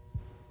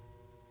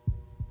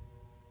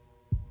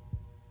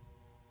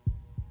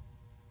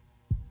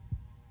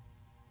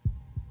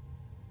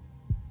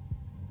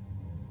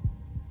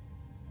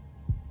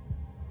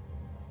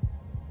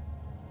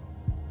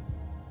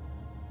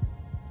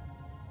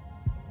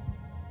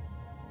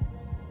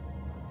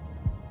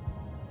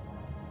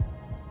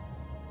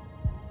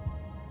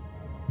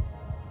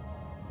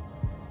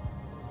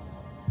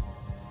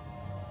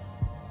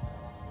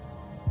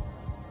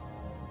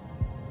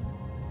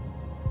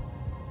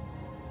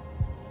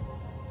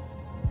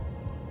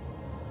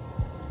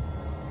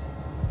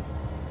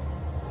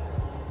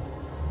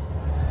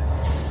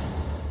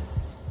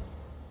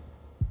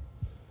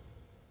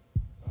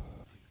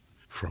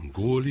 From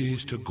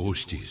ghoulies to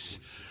ghosties,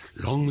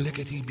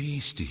 long-leggedy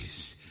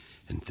beasties,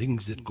 and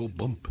things that go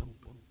bump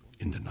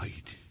in the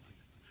night.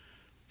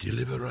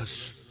 Deliver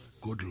us,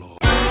 good Lord.